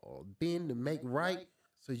or bend to make right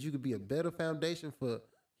so you could be a better foundation for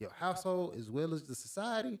your household as well as the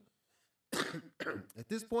society, at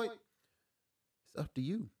this point, it's up to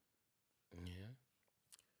you. Yeah.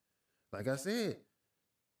 Like I said,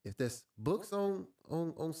 if there's books on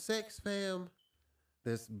sex, fam,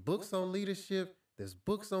 there's books on leadership, there's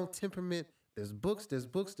books on temperament, there's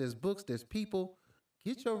people.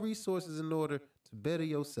 Get your resources in order to better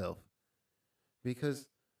yourself. Because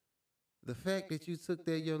the fact that you took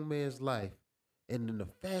that young man's life and in the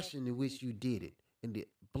fashion in which you did it and the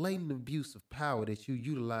blatant abuse of power that you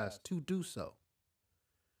utilized to do so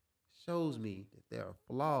shows me that there are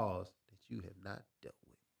flaws that you have not dealt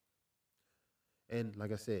with. And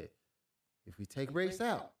like I said, if we take race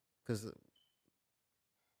out,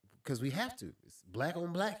 because we have to, it's black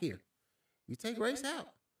on black here. You take race out.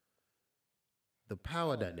 The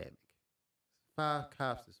power dynamic. 5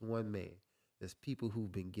 cops is 1 man. There's people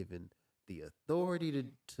who've been given the authority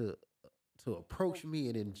to approach me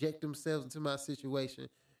and inject themselves into my situation.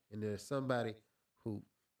 And there's somebody who,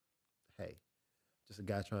 hey, just a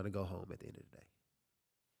guy trying to go home at the end of the day.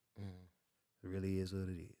 It really is what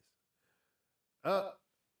it is.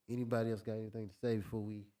 Anybody else got anything to say before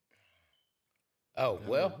we? Oh,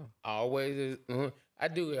 well, always. I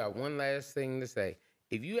do have one last thing to say.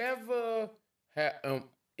 If you ever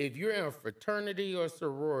if you're in a fraternity or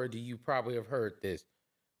sorority, you probably have heard this.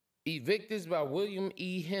 Evictus by William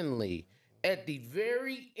E. Henley. At the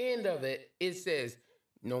very end of it, it says,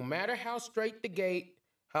 no matter how straight the gate,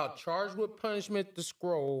 how charged with punishment the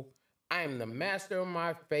scroll, I am the master of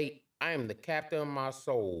my fate. I am the captain of my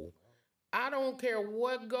soul. I don't care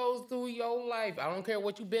what goes through your life. I don't care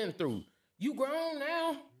what you've been through. You grown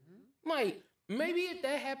now. Like, maybe if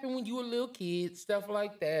that happened when you were a little kid, stuff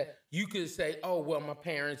like that, you could say, oh, well, my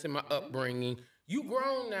parents and my upbringing. You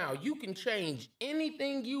grown now. You can change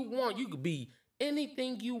anything you want. You could be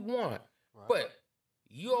anything you want. Right. But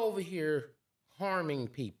you over here harming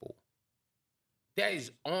people. That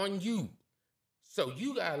is on you. So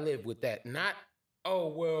you got to live with that. Not, oh,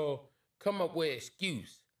 well, come up with an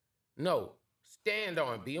excuse. No, stand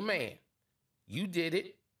on it. Be a man. You did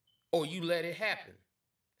it. Or you let it happen.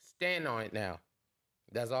 Stand on it now.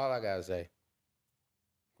 That's all I got to say.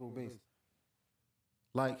 Cool beans.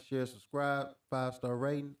 Like, share, subscribe, 5-star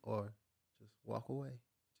rating, or just walk away.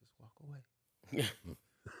 Just walk away.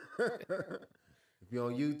 If you're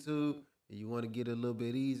on YouTube and you want to get it a little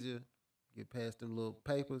bit easier, get past them little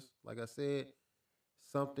papers, like I said,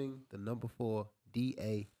 something, the number 4,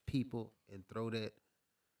 DA, people, and throw that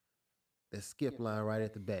skip line right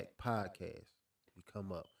at the back, podcast. You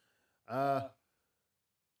come up.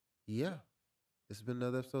 Yeah. This has been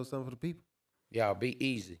another episode of Something for the People. Y'all be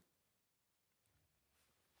easy.